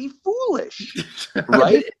 that would be foolish,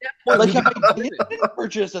 right? Like if I didn't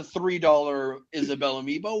purchase a $3 Isabelle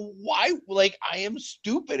Amiibo, why? Like I am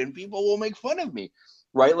stupid and people will make fun of me,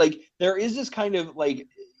 right? Like there is this kind of like.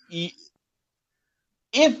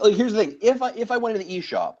 Here's the thing, if I went to the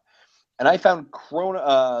eShop and I found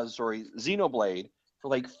Xenoblade for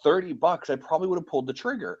like $30, I probably would have pulled the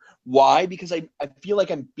trigger. Why? Because I feel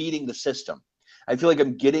like I'm beating the system. I feel like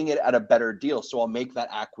I'm getting it at a better deal, so I'll make that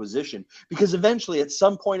acquisition. Because eventually, at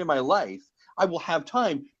some point in my life, I will have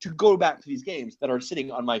time to go back to these games that are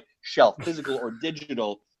sitting on my shelf, physical or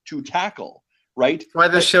digital, to tackle. Right? Why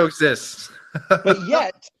this show exists. But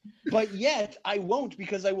yet I won't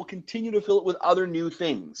because I will continue to fill it with other new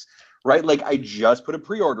things, right? Like I just put a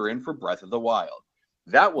pre-order in for Breath of the Wild.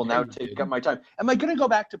 That will now take up my time. Am I going to go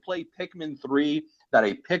back to play Pikmin 3 that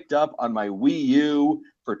I picked up on my Wii U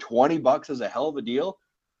for $20 as a hell of a deal?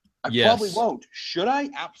 I probably won't. Should I?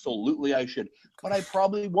 Absolutely I should. But I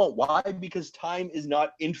probably won't. Why? Because time is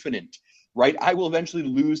not infinite, right? I will eventually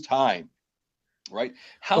lose time. Right?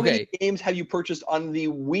 How many games have you purchased on the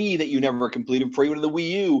Wii that you never completed before you went to the Wii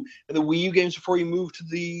U, and the Wii U games before you moved to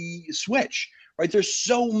the Switch? Right? There's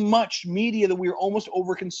so much media that we're almost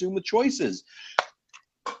overconsumed with choices.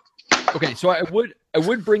 Okay, so I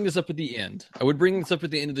would bring this up at the end. I would bring this up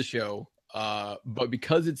at the end of the show, but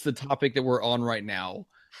because it's the topic that we're on right now,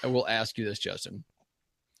 I will ask you this, Justin.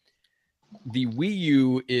 The Wii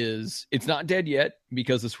U it's not dead yet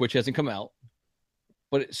because the Switch hasn't come out.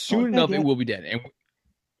 But soon enough, it will be dead.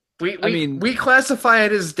 And we classify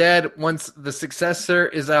it as dead once the successor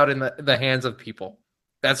is out in the hands of people.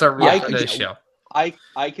 That's our rule for this show. I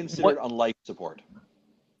consider it on life support.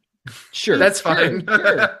 Sure, That's fine.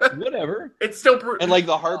 Sure, whatever. It's still And like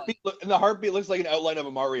the heartbeat looks like an outline of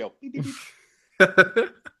a Mario. Beep, beep,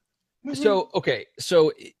 beep. So okay,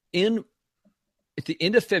 so at the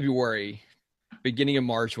end of February, beginning of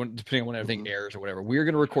March, depending on when everything airs or whatever, we're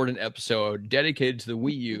going to record an episode dedicated to the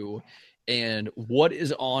Wii U and what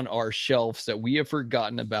is on our shelves that we have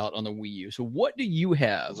forgotten about on the Wii U. So what do you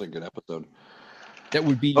have? That's a good episode. That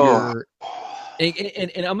would be your.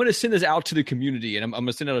 And I'm going to send this out to the community, and I'm going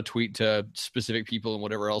to send out a tweet to specific people and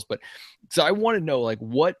whatever else. But so I want to know like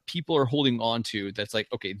what people are holding on to. That's like,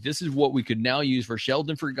 okay, this is what we could now use for shelved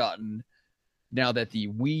and forgotten. Now that the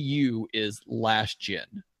Wii U is last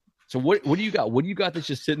gen. So what do you got? What do you got that's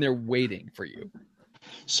just sitting there waiting for you?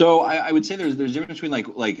 So I would say there's a difference between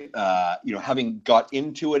having got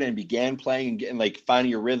into it and began playing and getting like finding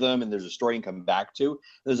your rhythm and there's a story you can come back to.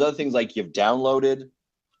 There's other things like you've downloaded,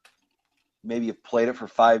 maybe you've played it for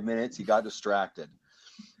 5 minutes, you got distracted,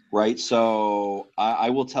 right? So I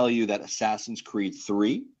will tell you that Assassin's Creed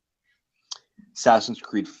 3, Assassin's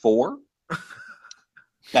Creed 4,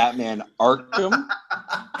 Batman Arkham.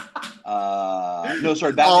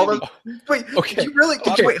 Batman. Wait, okay. Did you really?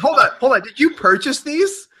 Okay. Wait, hold on. Did you purchase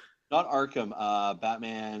these? Not Arkham.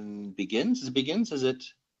 Batman Begins. Is it Begins? Is it?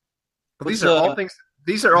 Well, these are all things.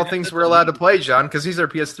 These are all things we're allowed to play, John, because these are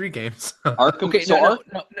PS3 games. Arkham. Okay, so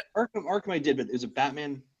no. Arkham I did, but is it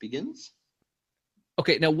Batman Begins?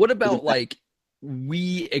 Okay, now what about like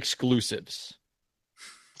Wii exclusives?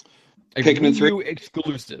 Like Pikmin Wii 3? U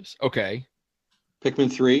exclusives. Okay.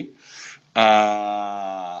 Pikmin 3.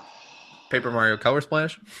 Paper Mario Color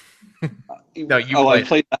Splash. No, you I played.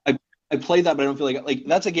 played that. I played that, but I don't feel like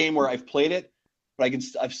that's a game where I've played it, but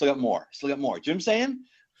I've still got more. Do you know what I'm saying?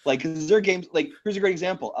 Like, because there are games like here's a great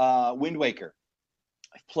example. Wind Waker.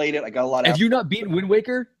 I've played it. I got a lot of. Have you not beaten Wind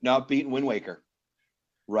Waker? Not beaten Wind Waker,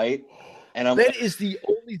 right? And That is the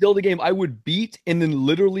only Zelda game I would beat and then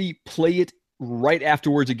literally play it right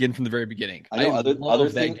afterwards again from the very beginning. I know other love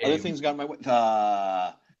that things. game. Other things got in my way.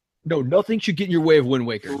 No, nothing should get in your way of Wind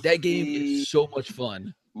Waker. That game is so much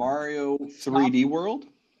fun. Mario 3D World.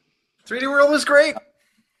 3D World was great.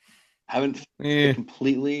 Haven't Eh.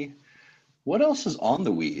 completely. What else is on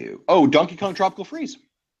the Wii U? Oh, Donkey Kong Tropical Freeze.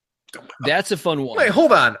 That's a fun one. Wait,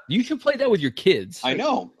 hold on. You should play that with your kids. I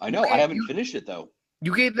know. I haven't finished it though.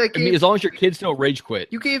 You gave that I game. mean, as long as your kids don't rage quit.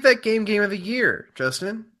 You gave that game of the year,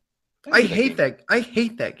 Justin. I hate that. I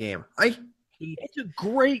hate that game. It's a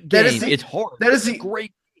great That game. is the- It's hard. that is It's the-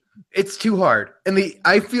 great. It's too hard, and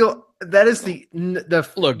I feel that is the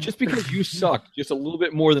Look, just because you suck just a little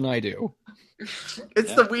bit more than I do.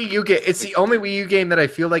 It's the Wii U game. It's the only Wii U game that I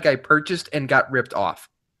feel like I purchased and got ripped off.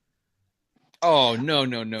 Oh no!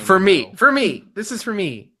 For me, this is for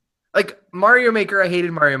me. Like Mario Maker, I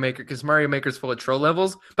hated Mario Maker because Mario Maker's full of troll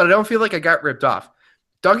levels, but I don't feel like I got ripped off.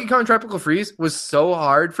 Donkey Kong Tropical Freeze was so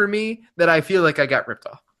hard for me that I feel like I got ripped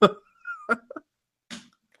off.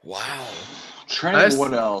 Wow. Trying to think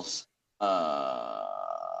what else.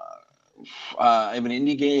 I have an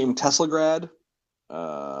indie game, Tesla Grad.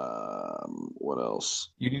 What else?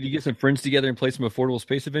 You need to get some friends together and play some affordable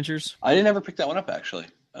space adventures. I didn't ever pick that one up actually.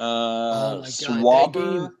 Oh my God, that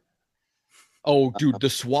Swabber. game- Oh, dude, the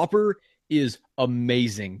Swapper is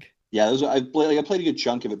amazing. Yeah, I played a good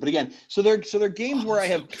chunk of it. But again, so they're games where I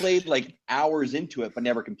have played like hours into it but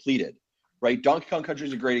never completed. Right? Donkey Kong Country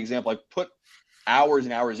is a great example. I put hours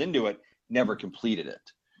and hours into it, never completed it.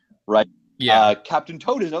 Right? Yeah. Captain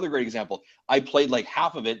Toad is another great example. I played like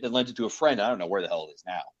half of it, then lent it to a friend. I don't know where the hell it is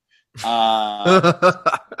now.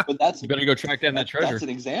 But that's You better go track down that treasure. That's an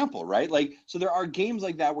example, right? Like, so there are games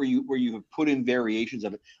like that where you have put in variations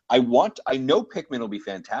of it. I know Pikmin will be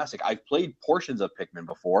fantastic. I've played portions of Pikmin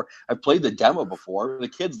before. I've played the demo before. The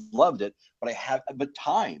kids loved it, but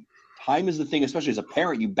time is the thing, especially as a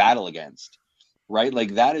parent, you battle against, right?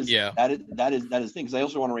 Like that is the thing. Because I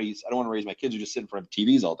don't want to raise my kids who just sit in front of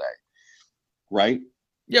TVs all day, right?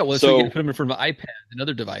 Yeah, well, so you can put them in front of iPads and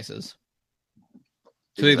other devices.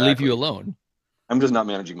 So they leave you alone. I'm just not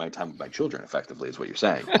managing my time with my children effectively, is what you're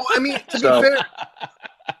saying. Well, I mean, to be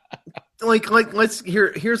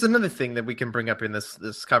fair, here's another thing that we can bring up in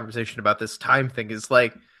this conversation about this time thing is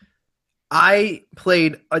like, I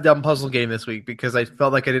played a dumb puzzle game this week because I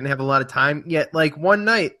felt like I didn't have a lot of time. Yet, like one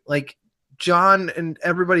night, like John and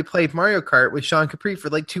everybody played Mario Kart with Sean Capri for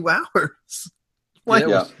like 2 hours. Like,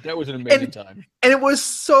 that was an amazing time, and it was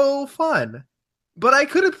so fun. But I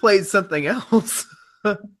could have played something else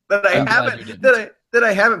that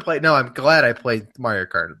I haven't played. No, I'm glad I played Mario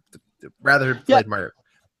Kart. Rather played Mario.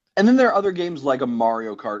 And then there are other games like a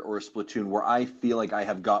Mario Kart or a Splatoon where I feel like I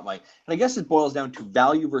have got and I guess it boils down to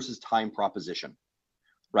value versus time proposition,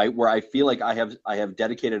 right? Where I feel like I have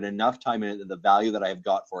dedicated enough time in it that the value that I have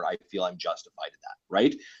got for it, I feel I'm justified in that,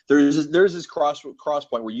 right? There's this cross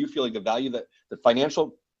point where you feel like the value that the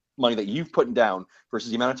financial money that you've put down versus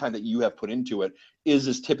the amount of time that you have put into it is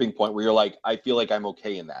this tipping point where you're like, I feel like I'm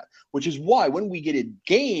okay in that. Which is why when we get a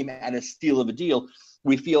game at a steal of a deal,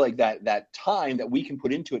 we feel like that time that we can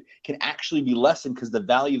put into it can actually be lessened because the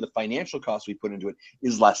value, the financial cost we put into it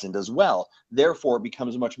is lessened as well. Therefore, it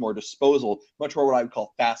becomes much more disposable, much more what I would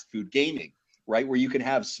call fast food gaming, right? Where you can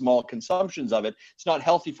have small consumptions of it. It's not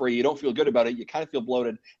healthy for you. You don't feel good about it. You kind of feel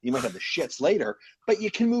bloated. You might have the shits later, but you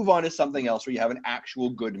can move on to something else where you have an actual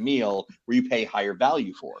good meal where you pay higher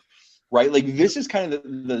value for, right? Like this is kind of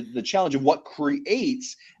the challenge of what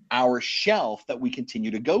creates our shelf that we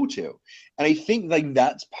continue to go to. And I think like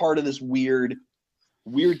that's part of this weird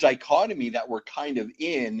dichotomy that we're kind of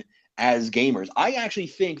in as gamers. I actually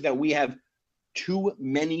think that we have too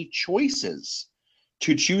many choices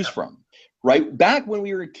to choose from, right? Back when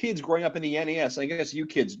we were kids growing up in the NES, I guess you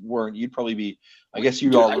kids weren't, you'd probably be, I guess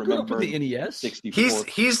you all remember the NES. 64.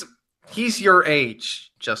 He's your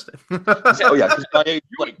age, Justin. Oh yeah, because my age,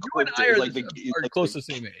 like, you and I are like close to the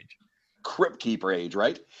same age. Crypt Keeper age,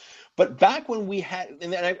 right? But back when we had,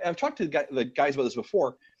 and I've talked to the guys about this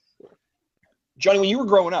before. Johnny, when you were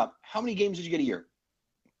growing up, how many games did you get a year?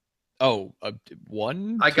 Oh,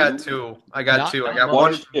 one. I got two. I got two. I got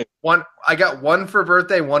One. one. I got one for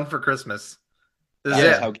birthday, one for Christmas.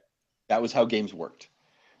 That was how games worked,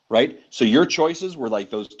 right? So your choices were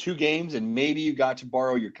like those two games, and maybe you got to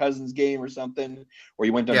borrow your cousin's game or something, or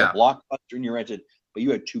you went down to Blockbuster and you rented, but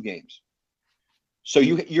you had two games. So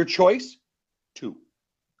your choice, two.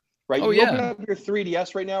 Right? Oh, you open up your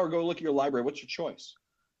 3DS right now or go look at your library. What's your choice?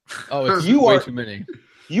 Oh, it's way too many.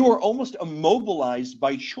 You are almost immobilized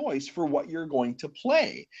by choice for what you're going to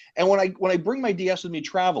play. And when I bring my DS with me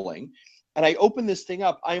traveling and I open this thing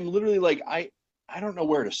up, I'm literally like, I don't know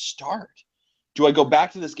where to start. Do I go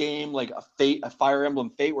back to this game like a Fire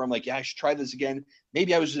Emblem Fate where I'm like, yeah, I should try this again.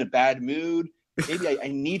 Maybe I was in a bad mood. Maybe I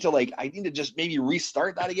need to just maybe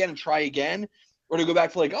restart that again and try again. Or to go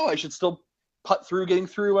back to like, oh, I should still getting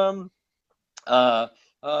through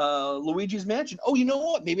Luigi's Mansion. Oh, you know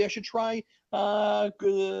what? Maybe I should try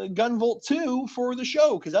Gunvolt 2 for the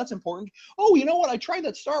show because that's important. Oh, you know what? I tried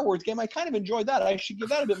that Star Wars game. I kind of enjoyed that. I should give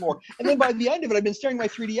that a bit more. And then by the end of it, I've been staring at my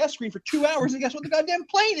 3DS screen for 2 hours, and guess what? The goddamn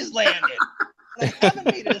plane has landed. And I haven't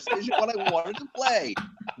made a decision what I wanted to play.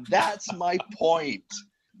 That's my point.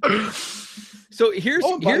 So here's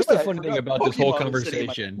the fun thing about this whole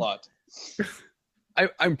conversation.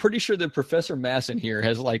 I'm pretty sure that Professor Masson here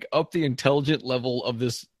has like upped the intelligent level of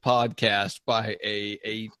this podcast by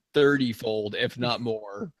a 30-fold, if not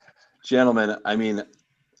more. Gentlemen, I mean,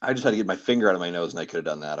 I just had to get my finger out of my nose and I could have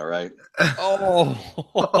done that, all right? Oh.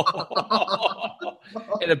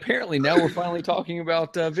 And apparently now we're finally talking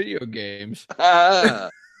about video games. Nice.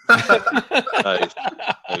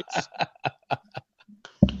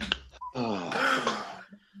 Oh.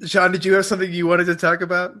 Sean, did you have something you wanted to talk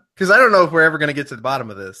about? Because I don't know if we're ever going to get to the bottom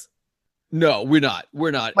of this. No, we're not. We're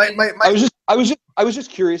not. I was just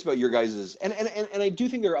curious about your guys's, and I do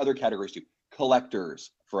think there are other categories too. Collector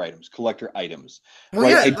items. Well,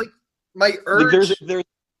 right? yeah, like my urge.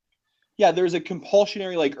 There's a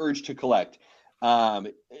compulsionary like urge to collect. A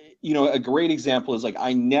great example is like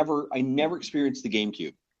I never experienced the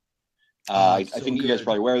GameCube. I think you guys are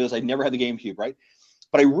probably aware of this. I never had the GameCube, right?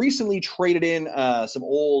 But I recently traded in some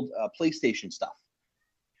old PlayStation stuff.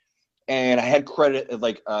 And I had credit at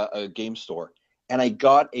like a game store. And I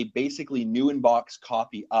got a basically new in-box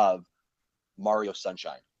copy of Mario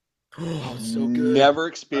Sunshine. Oh, so good. Never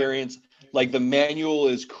experienced. Like the manual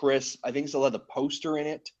is crisp. I think still had the poster in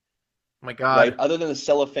it. Oh my God. Right? Other than the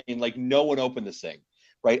cellophane, like no one opened this thing.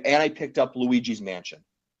 Right? And I picked up Luigi's Mansion.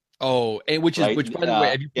 Oh, and which by the way,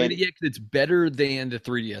 have you played it yet? Because it's better than the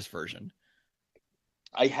 3DS version.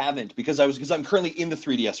 I haven't because I'm currently in the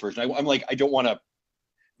 3DS version. I'm like, I don't want to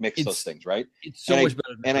mix those things, right? It's so much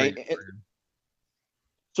better than the 3DS version.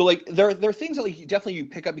 So like there are things that like you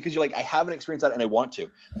pick up because you're like, I haven't experienced that and I want to.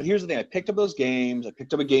 But here's the thing, I picked up those games, I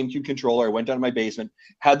picked up a GameCube controller, I went down to my basement,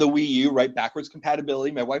 had the Wii U, right? Backwards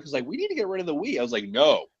compatibility. My wife was like, we need to get rid of the Wii. I was like,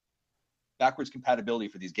 no. Backwards compatibility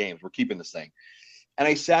for these games. We're keeping this thing. And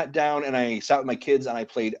I sat down and I sat with my kids and I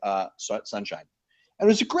played Sunshine. And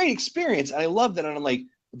it was a great experience, and I loved it. And I'm like,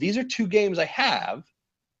 these are two games I have,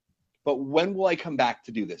 but when will I come back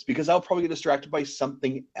to do this? Because I'll probably get distracted by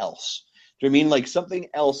something else. Do you know what I mean? Like something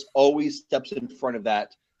else always steps in front of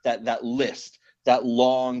that list, that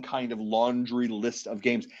long kind of laundry list of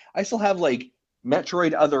games. I still have like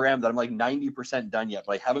Metroid Other M that I'm like 90% done yet,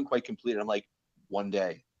 but I haven't quite completed. I'm like, one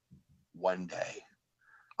day.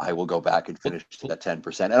 I will go back and finish that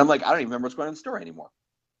 10%. And I'm like, I don't even remember what's going on in the story anymore.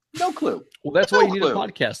 No clue. Well, that's why No you need a clue.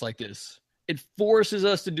 podcast like this. It forces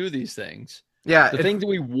us to do these things. Yeah, The things that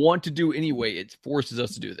we want to do anyway, it forces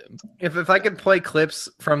us to do them. if I could play clips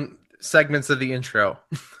from segments of the intro,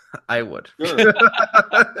 I would. Sure. If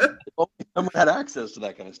only someone had access to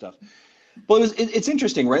that kind of stuff. But it's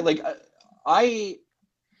interesting, right? Like I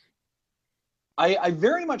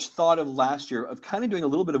very much thought of last year of kind of doing a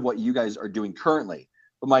little bit of what you guys are doing currently.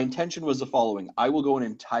 But my intention was the following. I will go an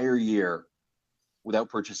entire year without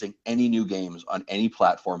purchasing any new games on any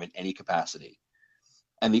platform in any capacity.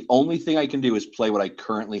 And the only thing I can do is play what I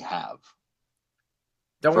currently have.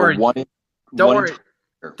 Don't For worry. one Don't worry.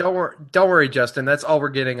 entire- Don't worry, Justin. That's all we're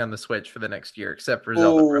getting on the Switch for the next year, except for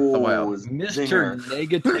Zelda Breath of the Wild. Mr. zinger.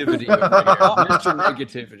 Negativity over here.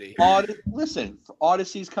 Mr. Negativity. Listen,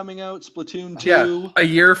 Odyssey's coming out, Splatoon 2. Yeah, a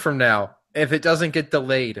year from now, if it doesn't get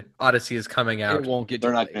delayed, Odyssey is coming It out. won't get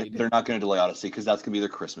They're not delayed. going to delay Odyssey because that's going to be their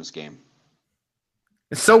Christmas game.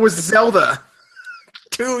 So was Zelda.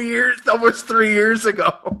 2 years, almost 3 years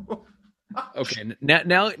ago. Okay,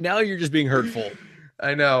 now you're just being hurtful.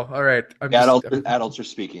 I know. All right. Adults are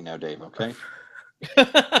speaking now, Dave. Okay.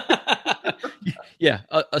 Yeah,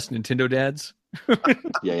 us Nintendo dads.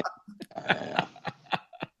 Yeah.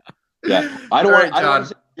 Yeah. I don't All want right, to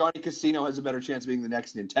say Johnny Casino has a better chance of being the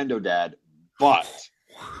next Nintendo dad, but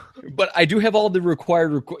But I do have all the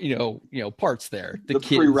required, parts there. the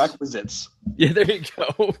kids. prerequisites. Yeah, there you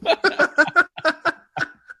go.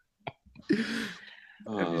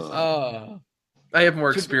 I have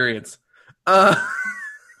more experience. With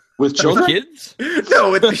With children? kids?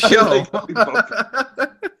 No, with the show.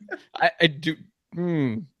 I do. How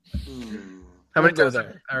many We'll go times?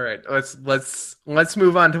 there. All right, let's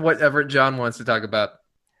move on to whatever John wants to talk about.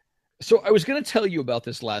 So I was going to tell you about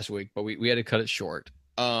this last week, but we had to cut it short.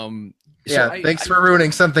 Thanks for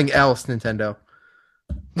ruining something else, Nintendo.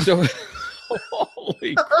 So,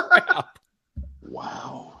 holy crap.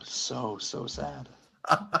 Wow. So sad.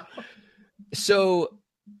 So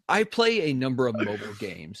I play a number of mobile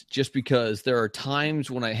games just because there are times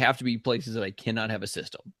when I have to be places that I cannot have a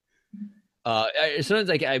system. Sometimes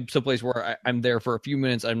I'm someplace where I'm there for a few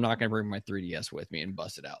minutes. I'm not going to bring my 3DS with me and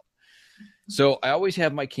bust it out. So I always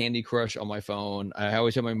have my Candy Crush on my phone. I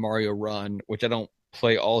always have my Mario Run, which I don't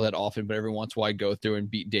play all that often, but every once in a while I go through and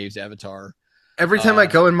beat Dave's Avatar. Every time I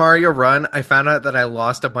go in Mario Run, I found out that I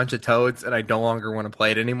lost a bunch of Toads, and I no longer want to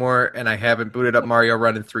play it anymore. And I haven't booted up Mario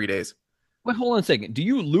Run in 3 days. Wait, hold on a second. Do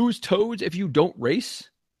you lose Toads if you don't race?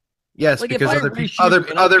 Yes, Like, because if I other race people, you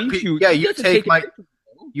and I beat people. you, Yeah, you you have to take it my. back from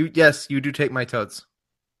Yes, you do take my Toads.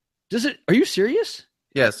 Does it? Are you serious?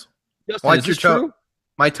 Yes, Justin, Why'd is you this cho- true?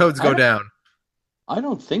 my Toads I go don't- down. I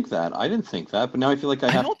don't think that. I didn't think that, but now I feel like I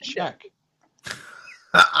have don't to think check.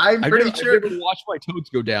 I'm pretty I've sure. never watched my Toads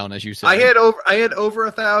go down, as you said. I had over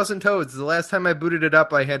 1,000 Toads. The last time I booted it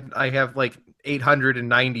up, I have like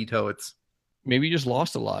 890 Toads. Maybe you just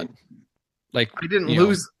lost a lot. Like I didn't you know,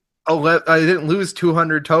 lose. I didn't lose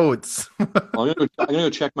 200 Toads. Well, I'm gonna go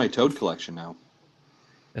check my Toad collection now.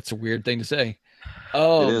 That's a weird thing to say.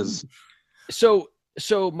 It is.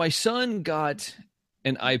 So my son got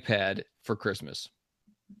an iPad for Christmas.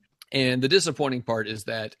 And the disappointing part is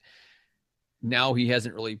that now he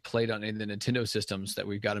hasn't really played on any of the Nintendo systems that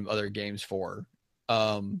we've got him other games for.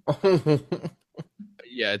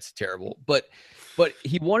 Yeah, it's terrible. But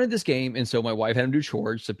he wanted this game, and so my wife had him do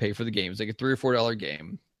chores to pay for the game. It's like a $3 or $4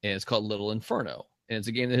 game, and it's called Little Inferno. And it's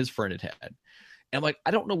a game that his friend had. And I'm like,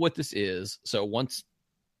 I don't know what this is. So once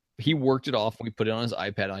he worked it off, we put it on his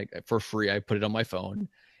iPad for free. I put it on my phone,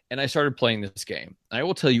 and I started playing this game. And I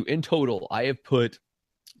will tell you, in total, I have put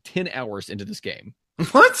 10 hours into this game.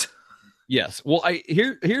 What? Yes. Well,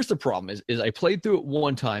 here's the problem is I played through it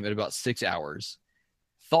one time at about 6 hours,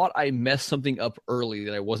 thought I messed something up early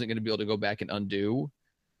that I wasn't going to be able to go back and undo,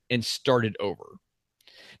 and started over.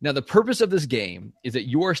 Now, the purpose of this game is that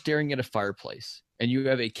you are staring at a fireplace, and you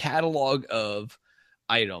have a catalog of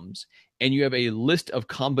items, and you have a list of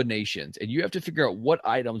combinations, and you have to figure out what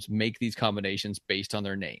items make these combinations based on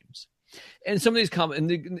their names. And some of these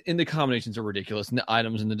in the combinations are ridiculous, and the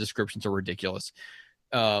items and the descriptions are ridiculous.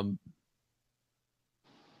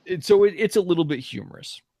 It's a little bit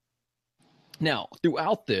humorous. Now,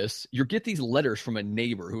 throughout this, you get these letters from a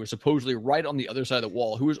neighbor who is supposedly right on the other side of the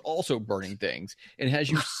wall, who is also burning things and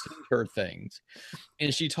has you send her things.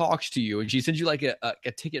 And she talks to you, and she sends you like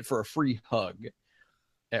a ticket for a free hug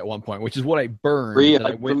at one point, which is what I burned. Free that I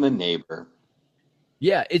hug from the neighbor.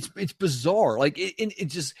 Yeah, it's bizarre. Like it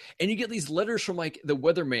just, and you get these letters from like the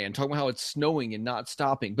weatherman talking about how it's snowing and not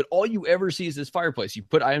stopping, but all you ever see is this fireplace. You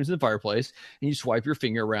put items in the fireplace and you swipe your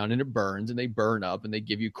finger around and it burns and they burn up and they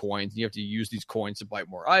give you coins and you have to use these coins to buy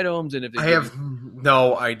more items. And if I have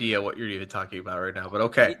no idea what you're even talking about right now, but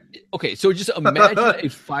okay. Okay, so just imagine a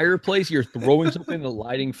fireplace. You're throwing something in the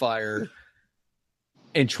lighting fire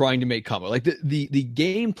and trying to make combo. Like the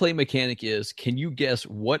gameplay mechanic is, can you guess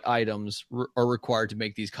what items are required to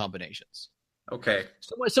make these combinations? Okay.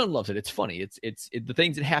 So my son loves it. It's funny. It's the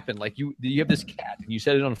things that happen. Like you have this cat and you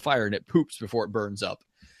set it on fire and it poops before it burns up.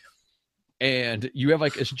 And you have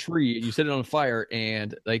like a tree and you set it on fire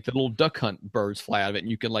and like the little duck hunt birds fly out of it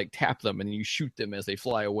and you can like tap them and you shoot them as they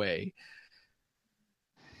fly away.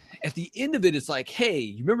 At the end of it, it's like, hey,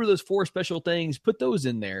 you remember those 4 special things? Put those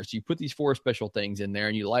in there. So you put these 4 special things in there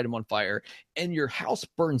and you light them on fire and your house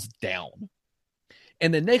burns down.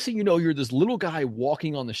 And the next thing you know, you're this little guy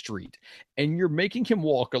walking on the street and you're making him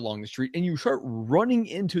walk along the street and you start running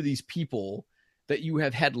into these people that you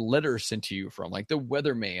have had letters sent to you from, like the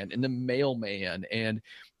weatherman and the mailman. And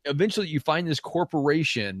eventually you find this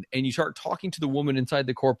corporation and you start talking to the woman inside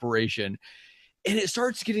the corporation and it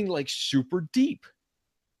starts getting like super deep.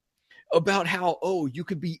 About how, you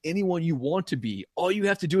could be anyone you want to be. All you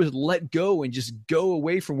have to do is let go and just go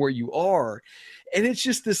away from where you are. And it's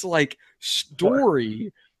just this like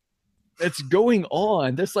story that's going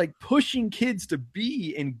on that's like pushing kids to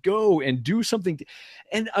be and go and do something.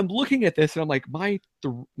 And I'm looking at this and I'm like, my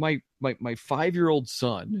 5-year-old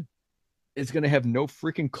son is going to have no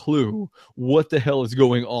freaking clue what the hell is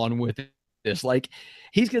going on with this. Like,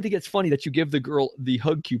 he's going to think it's funny that you give the girl the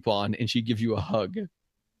hug coupon and she gives you a hug.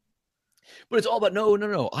 But it's all about,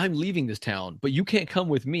 no, I'm leaving this town, but you can't come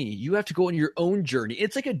with me. You have to go on your own journey.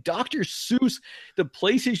 It's like a Dr. Seuss, the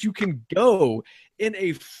places you can go in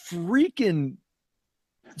a freaking...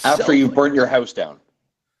 After you've burnt your house down.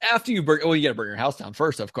 After you burn... Oh, you got to burn your house down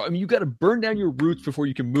first, of course. I mean, you got to burn down your roots before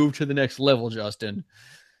you can move to the next level, Justin.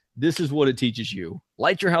 This is what it teaches you.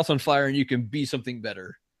 Light your house on fire and you can be something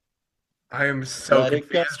better. I am so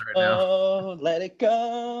confused right now. Let it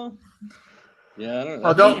go. Yeah, I don't know.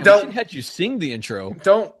 Oh, don't had you sing the intro.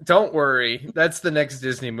 Don't worry. That's the next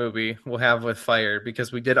Disney movie we'll have with fire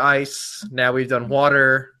because we did ice. Now we've done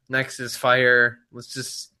water. Next is fire. Let's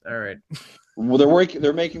just all right. Well,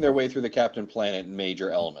 they're making their way through the Captain Planet major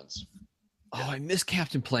elements. Oh, I miss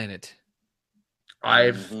Captain Planet.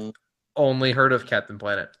 I've only heard of Captain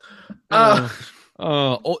Planet.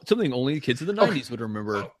 Something only the kids of the 90s would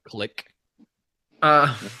remember. Click.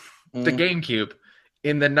 The GameCube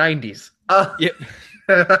in the 90s. Yep.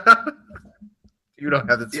 You don't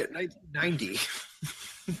have the 1990.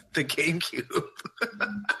 The GameCube.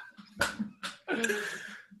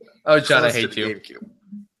 Oh, John, I hate you. GameCube.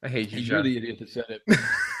 I hate you, John. You're the idiot that said it.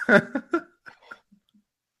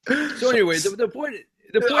 So anyway, the point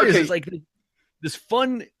is like this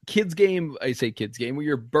fun kids game. I say kids game where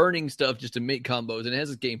you're burning stuff just to make combos, and it has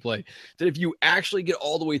this gameplay that if you actually get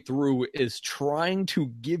all the way through is trying to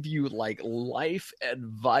give you like life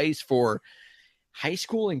advice for high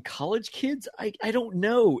school and college kids. I don't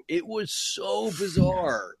know. It was so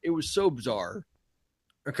bizarre.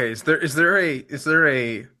 Okay, is there a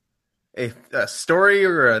story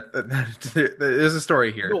or there's a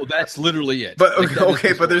story here? No, that's literally it. But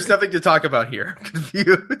okay, but there's nothing to talk about here. I'm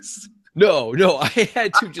confused. No, I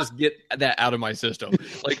had to just get that out of my system.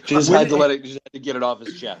 Like, just had to get it off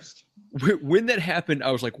his chest. When that happened,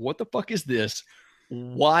 I was like, "What the fuck is this?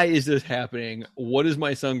 Why is this happening? What is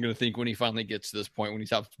my son going to think when he finally gets to this point when he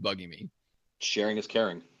stops bugging me?" Sharing is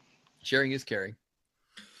caring. Sharing is caring.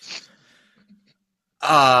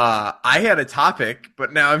 I had a topic,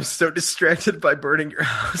 but now I'm so distracted by burning your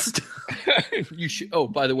house down. You should. Oh,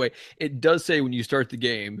 by the way, it does say when you start the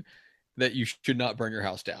game that you should not burn your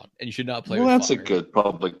house down and you should not play with that's fire. A good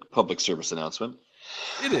public service announcement.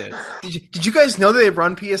 It is. Did you guys know that they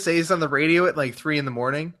run PSAs on the radio at like 3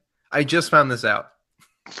 a.m? I just found this out.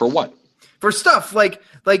 For what? For stuff like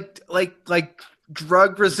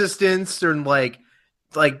drug resistance or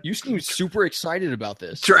like you seem super excited about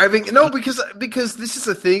this. Driving. No, because this is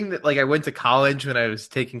a thing that like I went to college when I was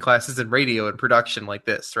taking classes in radio and production like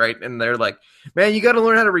this, right? And they're like, man, you got to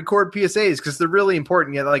learn how to record PSAs because they're really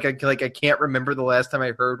important. Yeah, like I can't remember the last time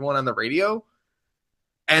I heard one on the radio.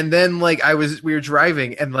 And then like we were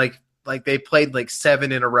driving and like they played like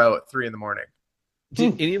 7 in a row at 3 a.m.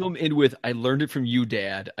 Did any of them end with "I learned it from you,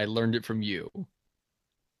 Dad. I learned it from you"?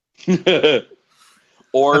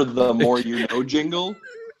 Or the more you know jingle.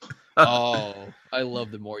 Oh, I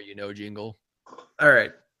love the more you know jingle. All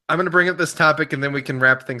right. I'm going to bring up this topic and then we can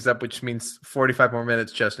wrap things up, which means 45 more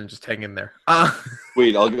minutes, Justin. Just hang in there.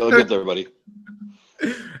 Wait, I'll get there, buddy.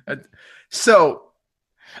 So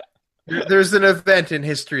there's an event in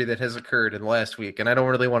history that has occurred in the last week, and I don't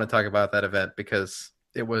really want to talk about that event because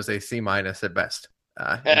it was a C- at best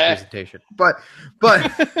in presentation. But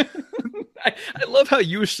I love how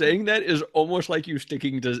you saying that is almost like you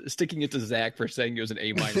sticking it to Zach for saying it was an A-.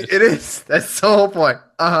 It is. That's the whole point.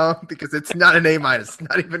 Because it's not an A-,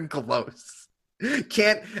 not even close.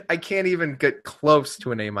 I can't even get close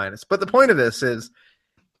to an A-. But the point of this is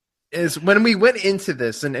when we went into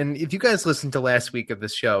this, and if you guys listened to last week of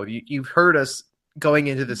this show, you've heard us going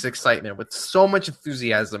into this excitement with so much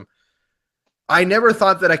enthusiasm. I never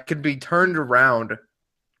thought that I could be turned around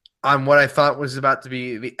on what I thought was about to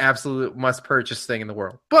be the absolute must-purchase thing in the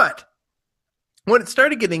world. But what it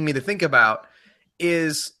started getting me to think about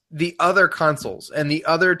is the other consoles and the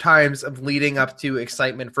other times of leading up to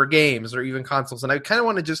excitement for games or even consoles. And I kind of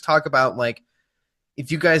want to just talk about, like,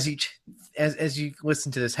 if you guys each, as you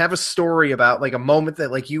listen to this, have a story about, like, a moment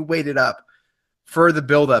that, like, you waited up for the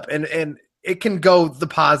build-up. And it can go the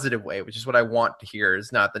positive way, which is what I want to hear,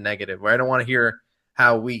 is not the negative, where I don't want to hear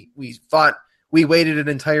how we thought – we waited an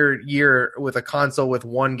entire year with a console with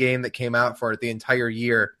one game that came out for it the entire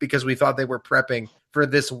year because we thought they were prepping for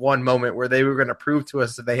this one moment where they were going to prove to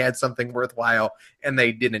us that they had something worthwhile, and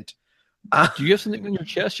they didn't. Do you have something on your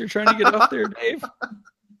chest you're trying to get off there, Dave?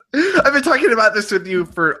 I've been talking about this with you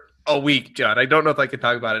for a week, John. I don't know if I can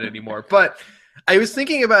talk about it anymore. But I was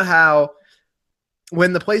thinking about how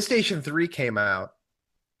when the PlayStation 3 came out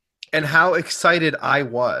and how excited I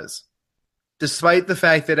was, despite the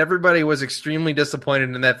fact that everybody was extremely disappointed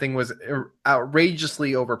and that thing was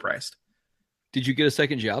outrageously overpriced. Did you get a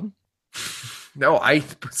second job? No, I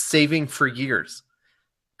was saving for years.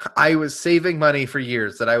 I was saving money for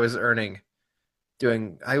years that I was earning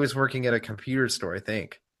I was working at a computer store, I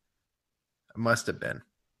think. I must have been.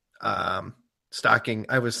 I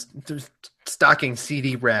was stocking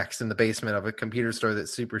CD racks in the basement of a computer store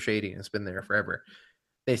that's super shady and it's been there forever.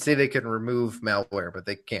 They say they can remove malware, but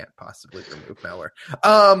they can't possibly remove malware.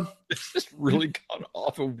 It's just really gone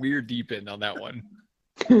off a weird deep end on that one.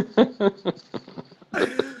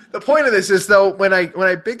 The point of this is, though, when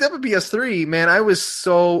I picked up a PS3, man, I was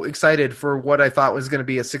so excited for what I thought was going to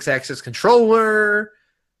be a 6-axis controller.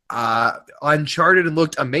 Uncharted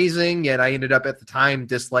looked amazing, yet I ended up at the time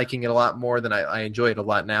disliking it a lot more than I enjoy it a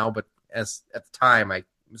lot now. But at the time, I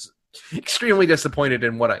was extremely disappointed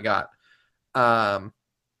in what I got.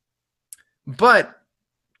 But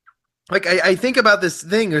like I think about this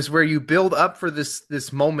thing is where you build up for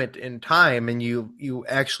this moment in time and you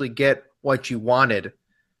actually get what you wanted.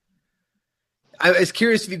 I was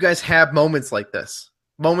curious if you guys have moments like this,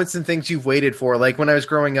 moments and things you've waited for. Like when I was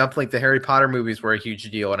growing up, like the Harry Potter movies were a huge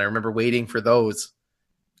deal, and I remember waiting for those.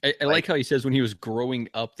 I like how he says when he was growing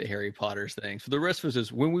up, the Harry Potter thing. For the rest of us,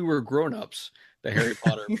 is when we were grown-ups, the Harry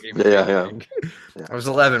Potter game. Yeah. I was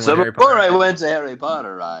 11 So when Harry before Potter. I went to Harry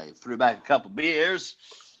Potter, I threw back a couple beers.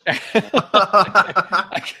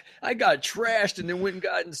 I got trashed and then went and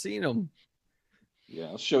got and seen them. Yeah,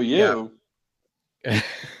 I'll show you.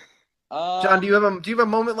 John, do you have a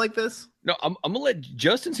moment like this? No, I'm gonna let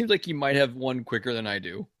Justin. Seems like he might have one quicker than I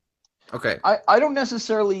do. Okay. I don't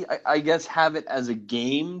necessarily, I guess, have it as a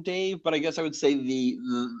game, Dave, but I guess I would say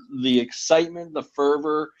the excitement, the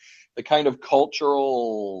fervor, the kind of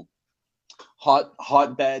cultural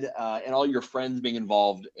hotbed, and all your friends being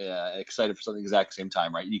involved, excited for something at the exact same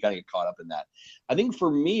time, right? You kind of get caught up in that. I think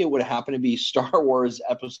for me, it would happen to be Star Wars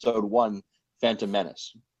Episode 1, Phantom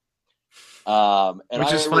Menace.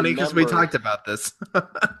 Which is funny because we talked about this.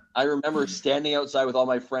 I remember standing outside with all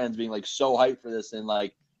my friends being like so hyped for this and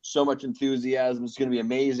like so much enthusiasm. It's going to be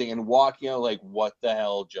amazing. And walking out like, what the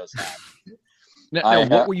hell just happened? Now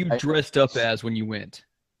what were you dressed up as when you went?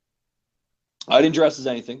 I didn't dress as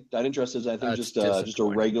anything. Just a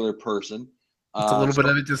regular person. It's a little bit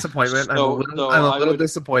of a disappointment. I'm a little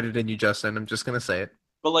disappointed in you, Justin. I'm just going to say it.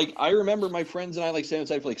 But like, I remember my friends and I like staying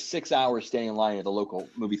outside for like 6 hours, staying in line at the local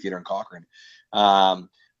movie theater in Cochrane.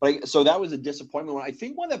 So that was a disappointment. I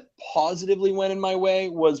think one that positively went in my way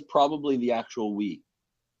was probably the actual Wii.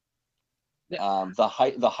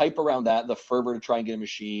 The hype around that, the fervor to try and get a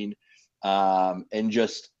machine, and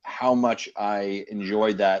just how much I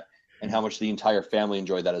enjoyed that, and how much the entire family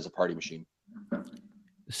enjoyed that as a party machine.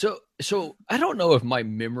 So I don't know if my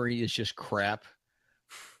memory is just crap.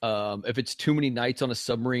 If it's too many nights on a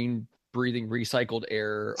submarine breathing recycled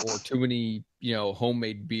air or too many,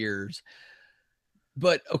 homemade beers.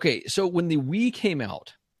 But okay, so when the Wii came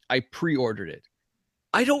out, I pre-ordered it.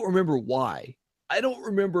 I don't remember why. I don't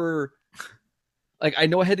remember like I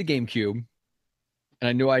know I had the GameCube, and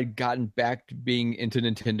I know I'd gotten back to being into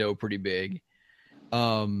Nintendo pretty big.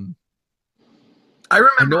 I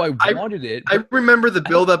remember. I know I wanted it. I remember the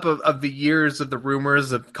buildup of the years of the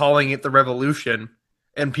rumors of calling it the Revolution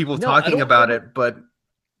and people talking about it, but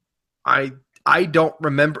I don't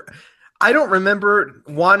remember. I don't remember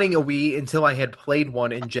wanting a Wii until I had played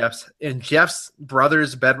one in Jeff's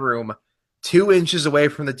brother's bedroom, 2 inches away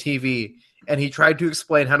from the TV, and he tried to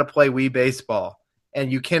explain how to play Wii baseball.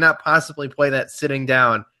 And you cannot possibly play that sitting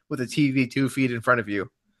down with a TV 2 feet in front of you.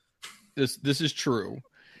 This is true.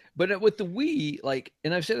 But with the Wii, like,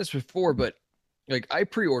 and I've said this before, but like I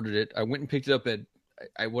pre-ordered it. I went and picked it up at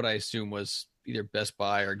what I assume was either Best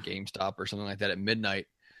Buy or GameStop or something like that at midnight.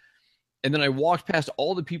 And then I walked past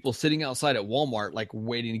all the people sitting outside at Walmart, like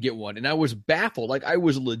waiting to get one. And I was baffled. Like I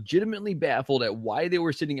was legitimately baffled at why they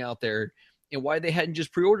were sitting out there and why they hadn't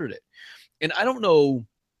just pre-ordered it. And I don't know,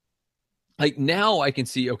 like now I can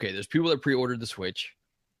see, okay, there's people that pre-ordered the Switch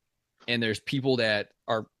and there's people that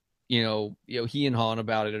are, you know, he and Han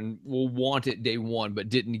about it and will want it day one, but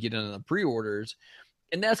didn't get on the pre-orders.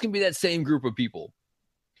 And that's going to be that same group of people.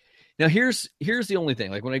 Now here's the only thing.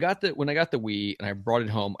 Like when I got the Wii and I brought it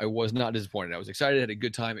home, I was not disappointed. I was excited, I had a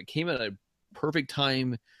good time. It came at a perfect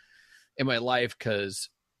time in my life because,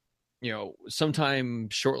 you know, sometime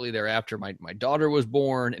shortly thereafter, my daughter was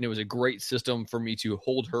born, and it was a great system for me to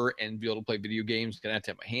hold her and be able to play video games. Gonna have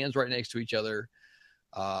to have my hands right next to each other.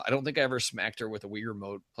 I don't think I ever smacked her with a Wii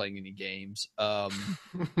remote playing any games. I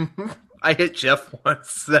hit Jeff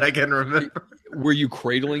once that I can remember. Were you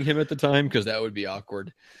cradling him at the time? Because that would be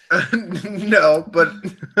awkward. No, but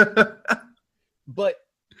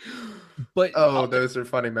oh, those are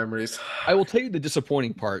funny memories. I will tell you the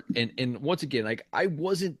disappointing part, and once again, like I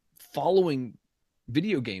wasn't following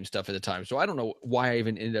video game stuff at the time, so I don't know why I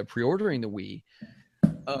even ended up pre-ordering the Wii.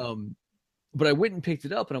 But I went and picked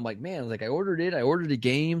it up, and I'm like, man, like I ordered a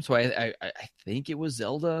game, so I think it was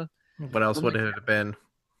Zelda. What else would it have been?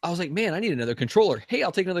 I was like, man, I need another controller. Hey,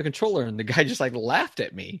 I'll take another controller. And the guy just like laughed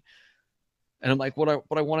at me. And I'm like,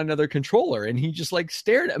 I want another controller. And he just like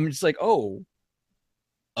stared at me, just like, oh,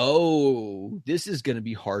 this is going to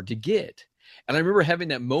be hard to get. And I remember having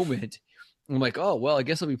that moment. I'm like, oh, well, I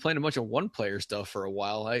guess I'll be playing a bunch of one-player stuff for a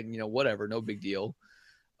while. Whatever, no big deal.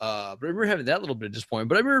 But I remember having that little bit of disappointment.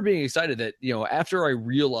 But I remember being excited that, after I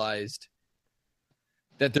realized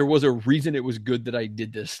that there was a reason it was good that I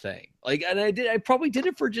did this thing. Like, and I probably did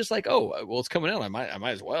it for just like, oh, well, it's coming out. I might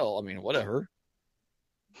as well. I mean, whatever.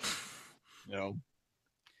 That's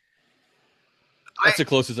the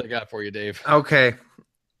closest I got for you, Dave. Okay.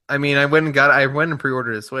 I mean, I went and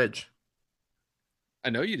pre-ordered a Switch. I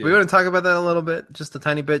know you did. We want to talk about that a little bit, just a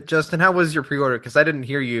tiny bit. Justin, how was your pre-order? Because I didn't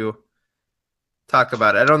hear you talk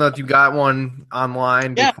about it. I don't know if you got one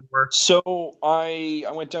online before. So I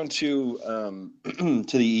went down to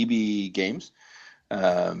to the EB Games. It's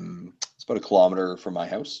about a kilometer from my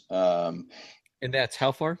house. And that's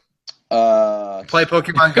how far? Play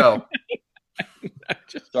Pokemon Go.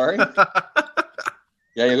 Sorry?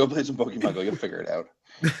 Yeah, you go play some Pokemon Go. You'll figure it out.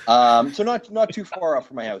 So not too far off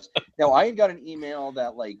from my house. Now, I had got an email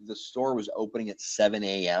that like the store was opening at 7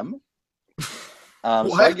 a.m.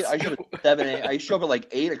 So I show up at 7 a.m. I show up at like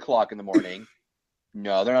 8 o'clock in the morning.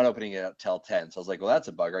 No, they're not opening it till 10. So I was like, well, that's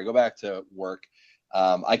a bugger. I go back to work.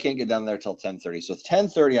 I can't get down there till 10:30. So it's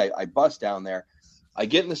 10:30. I bust down there. I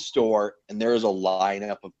get in the store, and there is a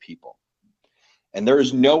lineup of people. And there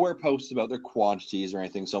is nowhere posted about their quantities or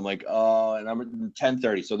anything. So I'm like, oh, and I'm at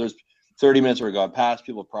 10:30. So there's 30 minutes where we go past.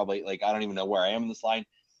 People probably, like, I don't even know where I am in this line.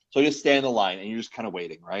 So I just stand in the line, and you're just kind of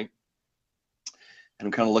waiting, right? And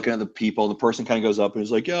I'm kind of looking at the people. The person kind of goes up and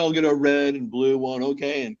is like, yeah, I'll get a red and blue one.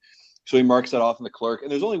 Okay. And so he marks that off in the clerk.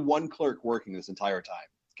 And there's only one clerk working this entire time.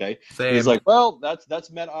 Okay. Same. He's like, well, that's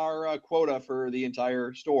met our quota for the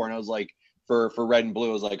entire store. And I was like, for red and blue,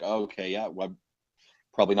 I was like, okay, yeah, well, I'm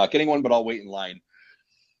probably not getting one, but I'll wait in line.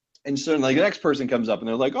 And so like the next person comes up and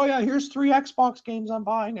they're like, oh yeah, here's 3 Xbox games I'm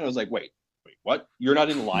buying. And I was like, wait, what? You're not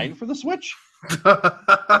in line for the Switch?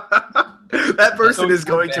 That person is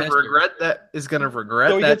going to regret that. So he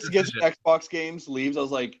gets Xbox games, leaves. I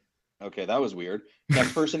was like, okay, that was weird.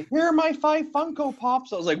 Next person, here are my 5 Funko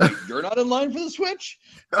Pops. I was like, wait, you're not in line for the Switch?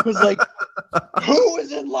 I was like, who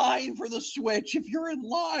is in line for the Switch? If you're in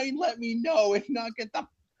line, let me know. If not, get the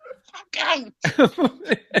fuck out.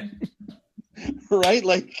 Right?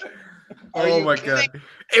 Like, oh my god.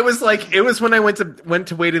 It was when I went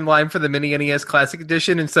to wait in line for the Mini NES Classic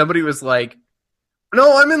Edition, and somebody was like,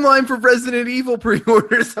 no, I'm in line for Resident Evil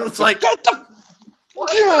pre-orders. I was like, get the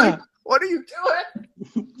what are you doing?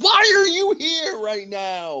 Why are you here right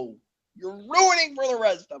now? You're ruining for the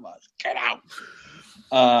rest of us. Get out.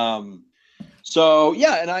 So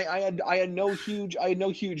yeah, and I had no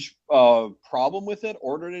huge problem with it.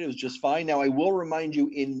 Ordered it. It was just fine. Now I will remind you,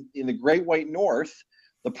 in the Great White North,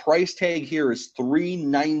 the price tag here is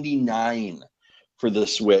 $399 for the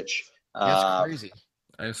Switch. That's crazy.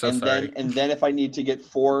 I'm so sorry. Then if I need to get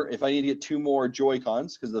two more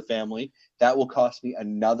Joy-Cons because of the family, that will cost me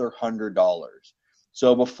another $100.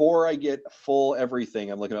 So before I get full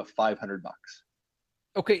everything, I'm looking at $500.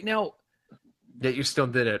 Okay, now that you still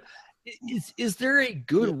did it. Is there a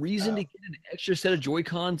good reason to get an extra set of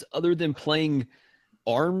Joy-Cons other than playing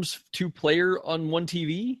ARMS 2-player on one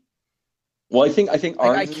TV? Well, I think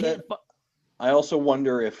ARMS. I also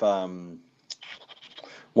wonder if 1-2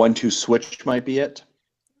 Switch might be it.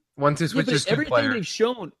 1-2 Switch is 2-player.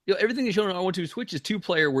 Everything they've shown on 1-2 Switch is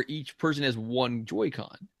 2-player, where each person has one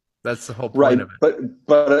Joy-Con. That's the whole point of it.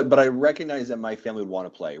 But I recognize that my family would want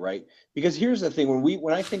to play, right? Because here's the thing: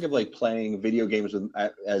 when I think of like playing video games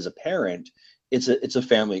as a parent, it's a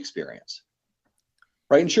family experience,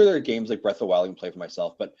 right? And sure, there are games like Breath of the Wild I can play for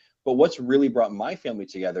myself, but what's really brought my family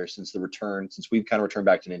together since we've kind of returned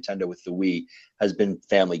back to Nintendo with the Wii, has been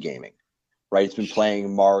family gaming, right? It's been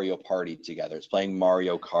playing Mario Party together. It's playing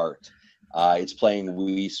Mario Kart. It's playing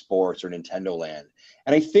Wii Sports or Nintendo Land,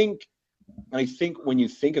 and I think when you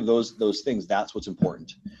think of those things, that's what's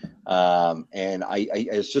important. And I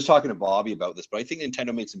was just talking to Bobby about this, but I think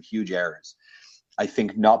Nintendo made some huge errors. I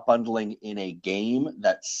think not bundling in a game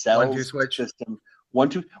that sells 1-2 Switch system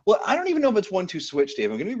 1-2. Well, I don't even know if it's 1-2 Switch,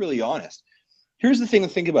 Dave. I'm going to be really honest. Here's the thing to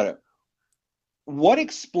think about it. What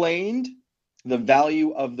explained the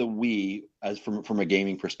value of the Wii as from a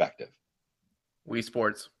gaming perspective? Wii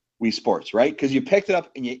Sports, right? Because you picked it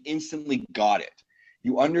up and you instantly got it.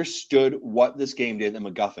 You understood what this game did, the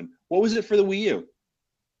MacGuffin. What was it for the Wii U?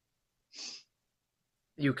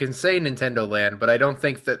 You can say Nintendo Land, but I don't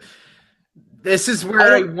think that this is where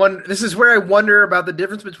I wonder about the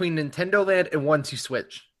difference between Nintendo Land and 1-2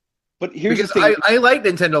 Switch. But here's because the thing. I like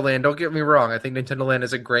Nintendo Land. Don't get me wrong. I think Nintendo Land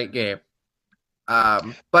is a great game.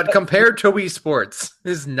 But compared to Wii Sports,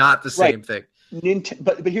 is not the same thing.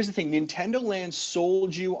 But here's the thing. Nintendo Land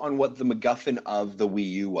sold you on what the MacGuffin of the Wii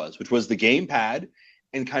U was, which was the gamepad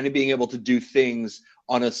and kind of being able to do things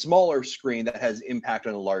on a smaller screen that has impact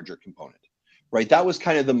on a larger component, right? That was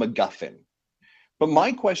kind of the MacGuffin. But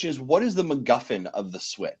my question is, what is the MacGuffin of the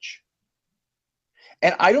Switch?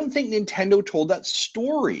 And I don't think Nintendo told that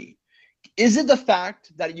story. Is it the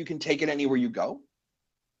fact that you can take it anywhere you go?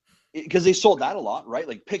 Because they sold that a lot, right?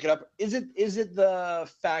 Like pick it up. Is it the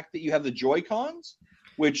fact that you have the Joy-Cons,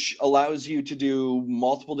 which allows you to do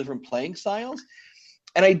multiple different playing styles?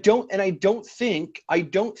 And I don't think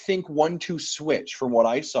 1-2 Switch, from what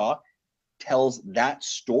I saw, tells that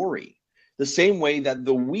story. The same way that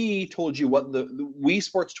the Wii told you what the Wii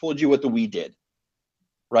Sports told you what the Wii did,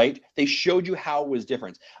 right? They showed you how it was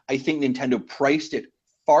different. I think Nintendo priced it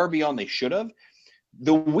far beyond they should have.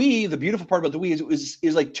 The Wii, the beautiful part about the Wii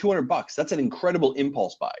is like $200. That's an incredible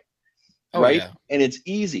impulse buy, right? Yeah. And it's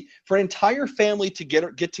easy for an entire family to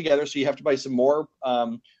get together. So you have to buy some more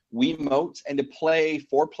Wiimotes and to play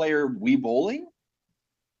 4-player Wii bowling.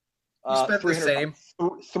 You spent the same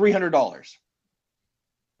 $300,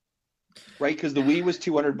 right? Because the Wii was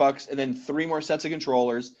 $200, and then 3 more sets of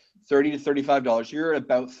controllers, $30 to $35. You're at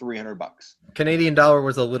about $300. Canadian dollar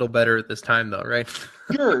was a little better at this time, though, right?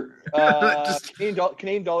 Sure.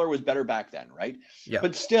 Canadian dollar was better back then, right? Yeah.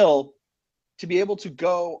 But still, to be able to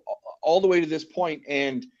go all the way to this point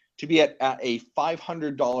and to be at a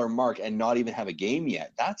 $500 mark and not even have a game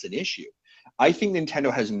yet, that's an issue. I think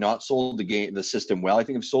Nintendo has not sold the system well. I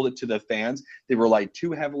think they've sold it to the fans. They relied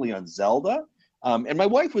too heavily on Zelda. And my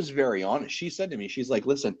wife was very honest. She said to me, she's like,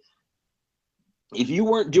 listen, if you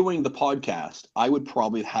weren't doing the podcast, I would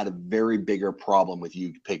probably have had a very bigger problem with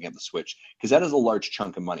you picking up the Switch, because that is a large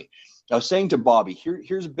chunk of money. I was saying to Bobby,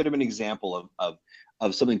 here's a bit of an example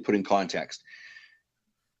of something put in context.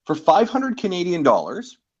 For 500 Canadian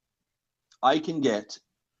dollars, I can get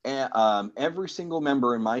every single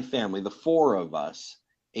member in my family, the 4 of us,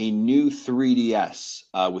 a new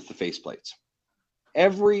 3DS with the faceplates.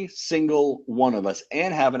 Every single one of us,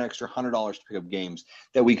 and have an extra $100 to pick up games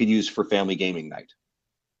that we could use for family gaming night,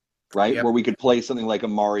 right? Yep. Where we could play something like a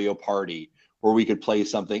Mario Party, or we could play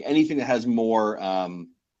anything that has more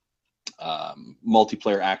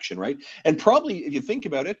multiplayer action, right? And probably, if you think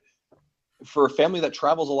about it, for a family that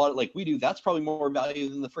travels a lot like we do, that's probably more value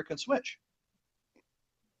than the frickin' Switch,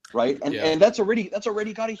 right? And that's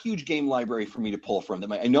already got a huge game library for me to pull from that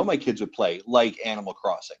I know my kids would play, like Animal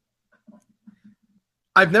Crossing.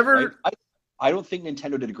 I've never. Right? I don't think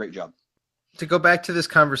Nintendo did a great job. To go back to this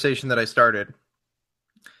conversation that I started,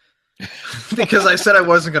 because I said I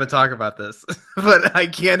wasn't going to talk about this, but I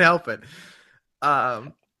can't help it.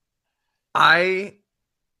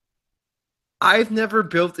 I've never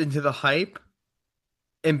built into the hype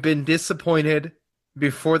and been disappointed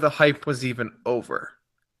before the hype was even over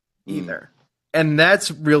either. And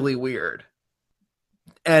that's really weird.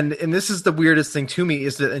 And this is the weirdest thing to me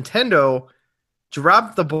is that Nintendo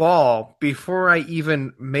dropped the ball before I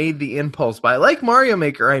even made the impulse buy. Like Mario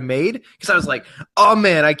Maker I made because I was like, oh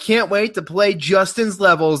man, I can't wait to play Justin's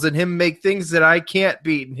levels and him make things that I can't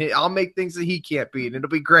beat. And I'll make things that he can't beat. And it'll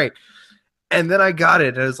be great. And then I got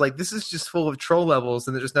it. And I was like, this is just full of troll levels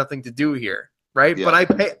and there's nothing to do here. Right. Yeah.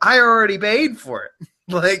 But I already paid for it.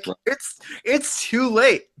 Like it's too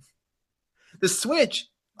late. The Switch,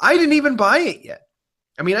 I didn't even buy it yet.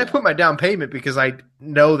 I mean, I put my down payment because I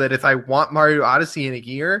know that if I want Mario Odyssey in a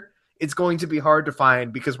year, it's going to be hard to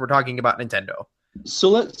find because we're talking about Nintendo. So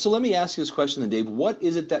let me ask you this question then, Dave. What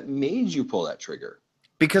is it that made you pull that trigger?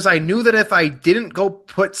 Because I knew that if I didn't go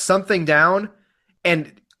put something down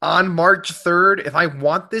and on March 3rd, if I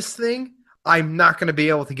want this thing, I'm not going to be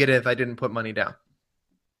able to get it if I didn't put money down.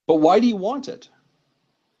 But why do you want it?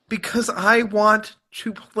 Because I want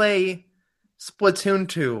to play Splatoon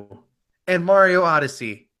 2 and Mario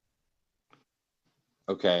Odyssey.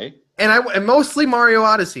 Okay. And mostly Mario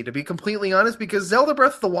Odyssey, to be completely honest, because Zelda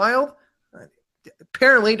Breath of the Wild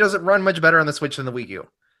apparently doesn't run much better on the Switch than the Wii U.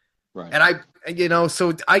 Right. And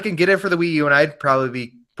so I can get it for the Wii U and I'd probably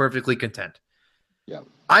be perfectly content. Yeah.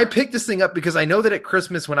 I picked this thing up because I know that at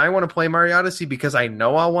Christmas when I want to play Mario Odyssey, because I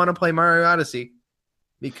know I'll want to play Mario Odyssey,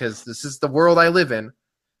 because this is the world I live in,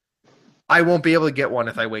 I won't be able to get one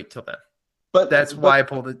if I wait till then. But That's why I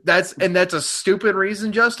pulled it. That's a stupid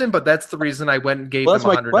reason, Justin, but that's the reason I went and gave well, them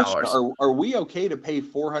that's my $100. question. Are we okay to pay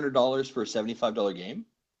 $400 for a $75 game?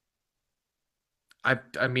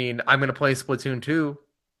 I mean, I'm going to play Splatoon 2.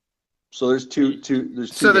 So there's two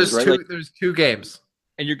games, right? There's two games.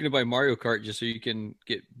 And you're going to buy Mario Kart just so you can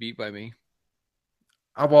get beat by me.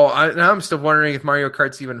 Now I'm still wondering if Mario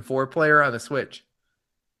Kart's even 4-player on the Switch.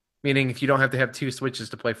 Meaning if you don't have to have 2 Switches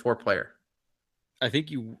to play 4-player. I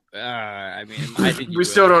think you. I think you we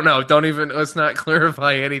still don't know. Let's not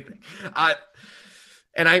clarify anything.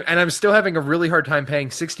 I'm still having a really hard time paying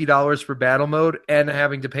 $60 for battle mode and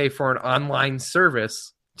having to pay for an online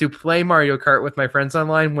service to play Mario Kart with my friends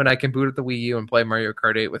online when I can boot up the Wii U and play Mario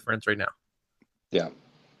Kart 8 with friends right now. Yeah.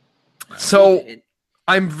 So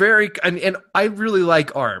I'm and I really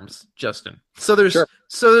like ARMS, Justin. So there's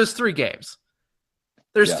 3 games.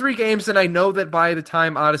 There's 3 games, and I know that by the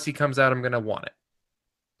time Odyssey comes out, I'm going to want it.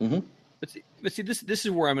 Mm-hmm. But see, this is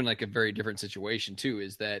where I'm in like a very different situation too.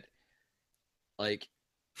 Is that like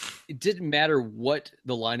it didn't matter what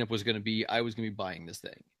the lineup was going to be, I was going to be buying this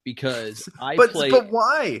thing because But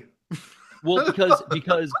why? Well,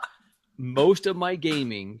 because most of my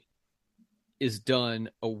gaming is done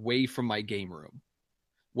away from my game room,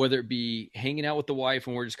 whether it be hanging out with the wife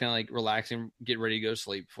and we're just kind of like relaxing, get ready to go to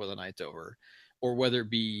sleep before the night's over, or whether it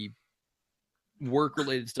be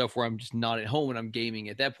work-related stuff where I'm just not at home and I'm gaming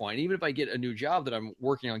at that point. Even if I get a new job that I'm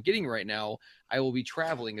working on getting right now, I will be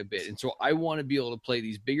traveling a bit. And so I want to be able to play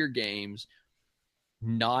these bigger games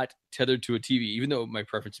not tethered to a TV, even though my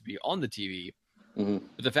preference would be on the TV. Mm-hmm.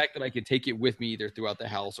 But the fact that I can take it with me either throughout the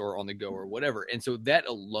house or on the go or whatever. And so that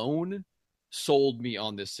alone sold me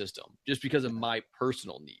on this system just because of my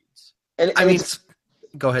personal needs. And I mean,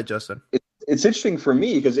 go ahead, Justin. It's interesting for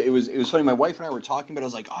me because it was funny. My wife and I were talking, but I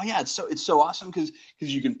was like, "Oh yeah, it's so awesome because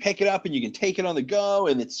you can pick it up and you can take it on the go,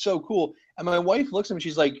 and it's so cool." And my wife looks at me,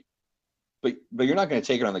 she's like, "But you're not going to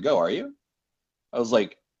take it on the go, are you?" I was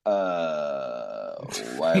like,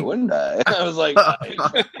 "Why wouldn't I?" I was like,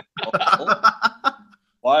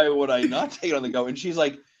 "Why would I not take it on the go?" And she's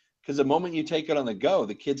like, "Because the moment you take it on the go,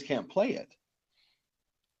 the kids can't play it."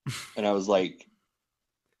 And I was like,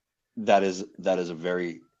 "That is a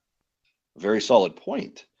very, very solid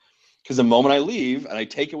point, because the moment I leave and I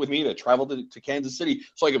take it with me to travel to Kansas City,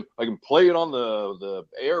 so I can play it on the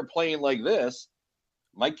airplane like this,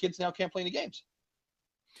 my kids now can't play any games."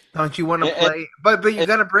 Don't you want to play? But you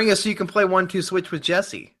got to bring us so you can play 1-2 Switch with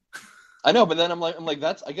Jesse. I know, but then I'm like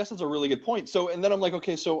I guess that's a really good point. So and then I'm like,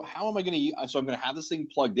 okay, so how am I going to? So I'm going to have this thing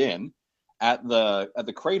plugged in at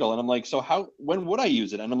the cradle, and I'm like, so when would I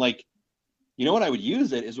use it? And I'm like, you know what I would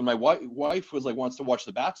use it is when my wife was like wants to watch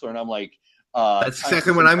The Bachelor, and I'm like, that's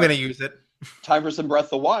exactly when I'm going to use it. Time for some Breath of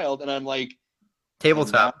the Wild, and I'm like,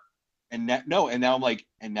 tabletop. Now I'm like,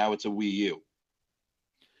 and now it's a Wii U.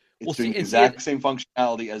 It's doing the exactly exact same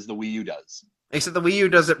functionality as the Wii U does. Except the Wii U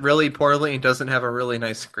does it really poorly and doesn't have a really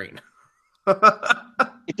nice screen.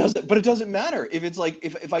 It doesn't, but it doesn't matter if it's like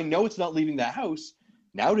if I know it's not leaving the house.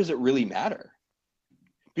 now does it really matter?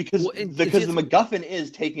 Because Well, and because it's- the MacGuffin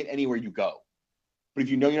is taking it anywhere you go. But if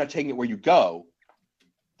you know you're not taking it where you go,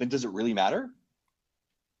 then does it really matter?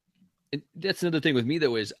 And that's another thing with me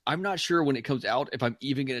though, is I'm not sure when it comes out if I'm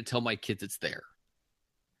even going to tell my kids it's there.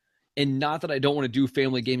 And not that I don't want to do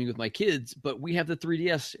family gaming with my kids, but we have the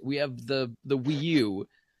 3DS, we have the Wii U,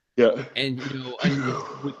 Yeah. and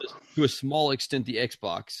to a small extent the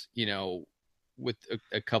Xbox, with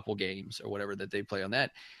a couple games or whatever that they play on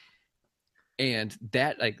that. And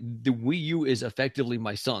that, like, the Wii U is effectively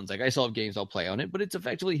my son's. Like, I still have games I'll play on it, but it's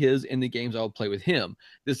effectively his and the games I'll play with him.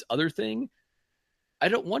 This other thing, I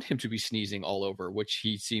don't want him to be sneezing all over, which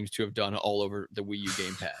he seems to have done all over the Wii U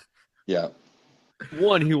gamepad. Yeah.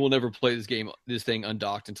 One, he will never play this thing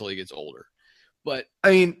undocked until he gets older. But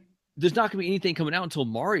I mean, there's not going to be anything coming out until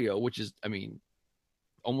Mario, which is, I mean,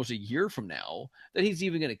 almost a year from now, that he's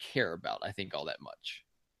even going to care about, I think, all that much.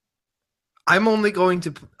 I'm only going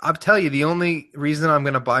to. I'll tell you the only reason I'm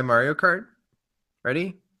going to buy Mario Kart.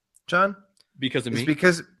 Ready, John? Because of Is me?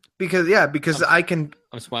 because I can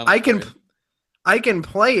I'm smiling. I can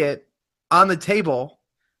play it on the table,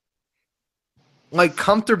 like,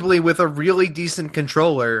 comfortably with a really decent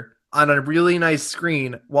controller on a really nice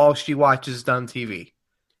screen while she watches on TV.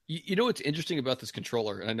 You know what's interesting about this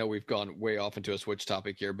controller, and I know we've gone way off into a Switch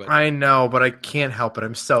topic here, but I know, but I can't help it.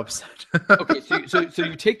 I'm so upset. okay, so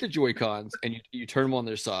you take the Joy-Cons and you turn them on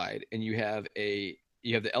their side, and you have the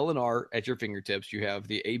L and R at your fingertips. You have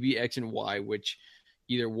the A, B, X, and Y, which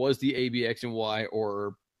either was the A, B, X, and Y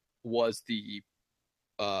or was the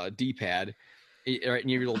D-pad, right?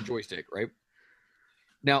 And you have your little joystick, right?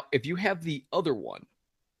 Now, if you have the other one,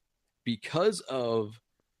 because of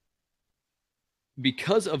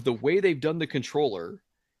the way they've done the controller,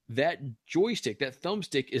 that joystick, that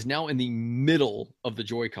thumbstick, is now in the middle of the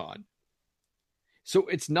Joy-Con. So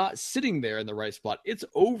it's not sitting there in the right spot. It's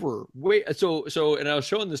over. And I was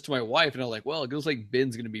showing this to my wife, and I was like, well, it looks like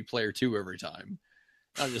Ben's going to be player 2 every time.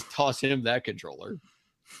 I'll just toss him that controller.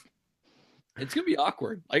 It's going to be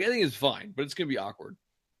awkward. Like, I think it's fine, but it's going to be awkward.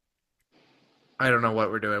 I don't know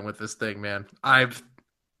what we're doing with this thing, man.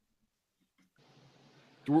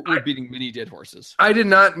 We're beating many dead horses. I did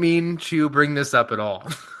not mean to bring this up at all.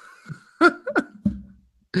 Well,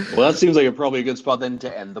 that seems like probably a good spot then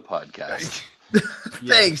to end the podcast.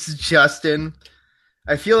 Thanks, Justin.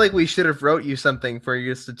 I feel like we should have wrote you something for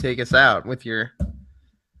you to take us out with your.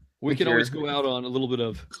 We can always go out on a little bit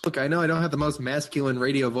of. Look, I know I don't have the most masculine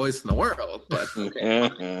radio voice in the world, but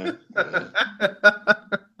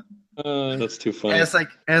That's too funny.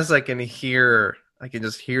 as I can hear, I can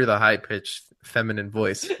just hear the high pitched feminine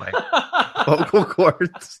voice in my vocal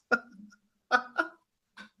cords.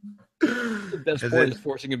 The best part is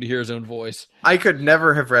forcing him to hear his own voice. I could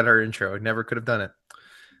never have read her intro. Never could have done it.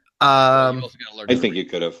 You also gotta learn I to think read. you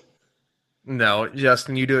could have. No,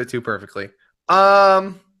 Justin, you do it too perfectly.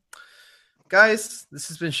 Guys, this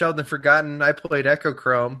has been Sheldon Forgotten. I played Echo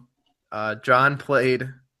Chrome. John played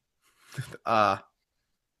Have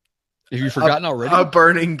you forgotten already? a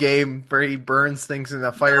burning game where he burns things in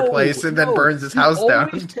a fireplace and then burns his house down.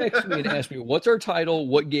 Always text me and ask me, what's our title?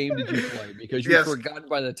 What game did you play? Because you've Yes. forgotten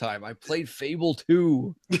by the time. I played Fable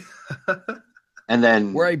 2, And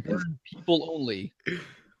then where I burned people only.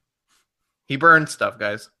 He burned stuff,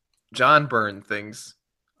 guys. John burned things.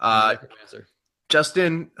 Necromancer.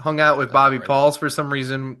 Justin hung out with Bobby right. Pauls for some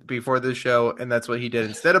reason before the show, and that's what he did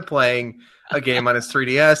instead of playing a game on his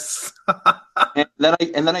 3DS. and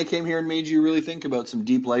then I came here and made you really think about some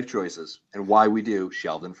deep life choices and why we do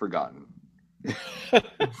Sheldon Forgotten.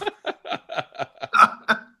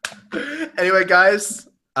 Anyway, guys,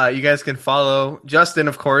 you guys can follow Justin,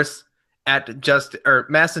 of course, at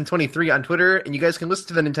Masson23 on Twitter, and you guys can listen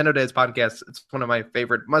to the Nintendo Dads podcast. It's one of my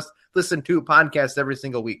favorite must-listen to podcasts every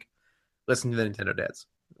single week. Listen to the Nintendo Dads.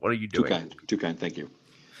 What are you doing? Too kind. Thank you.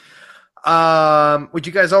 Which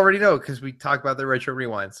you guys already know because we talk about the retro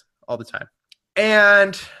rewinds all the time.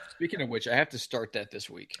 And Speaking of which, I have to start that this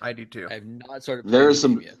week. I do too. I have not started There playing is the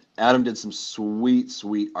game some. yet. Adam did some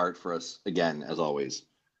sweet art for us again, as always.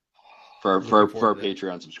 For Looking our forward to that.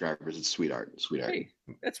 Patreon subscribers, it's sweet art. Hey,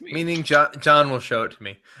 that's me. Meaning John will show it to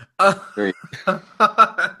me. Very-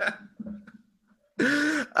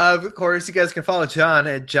 Of course, you guys can follow John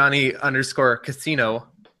at Johnny_Casino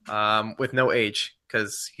with no H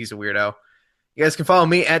because he's a weirdo. You guys can follow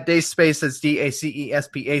me at Dayspace. That's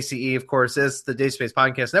DACESPACE. Of course, it's the Dayspace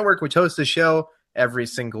Podcast Network, which hosts the show every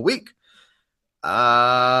single week.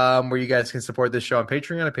 Where you guys can support this show on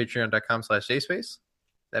Patreon at patreon.com/Dayspace.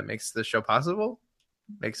 That makes the show possible.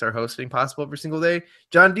 Makes our hosting possible every single day.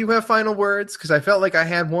 John, do you have final words? Because I felt like I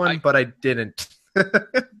had one, but I didn't.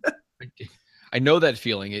 I know that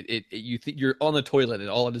feeling. You think you're on the toilet and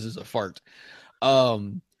all it is a fart.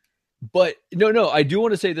 But no, I do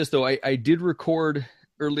want to say this though. I did record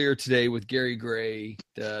earlier today with Gary Gray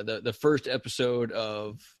the first episode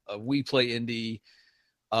of We Play Indie.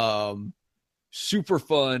 Super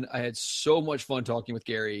fun. I had so much fun talking with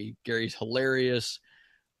Gary. Gary's hilarious.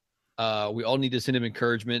 We all need to send him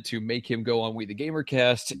encouragement to make him go on We the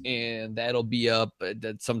Gamercast, and that'll be up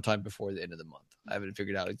at sometime before the end of the month. I haven't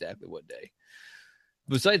figured out exactly what day.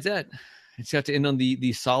 Besides that, it's got to end on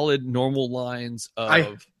the solid normal lines of.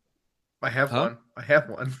 I have one. I have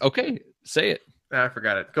one. Okay, say it. I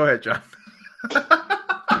forgot it. Go ahead, John.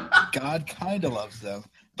 God kind of loves them,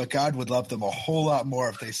 but God would love them a whole lot more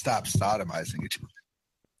if they stopped sodomizing each other.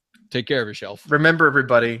 Take care of yourself. Remember,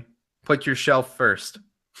 everybody, put your shelf first.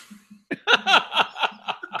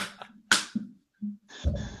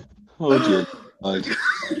 Oh, dear.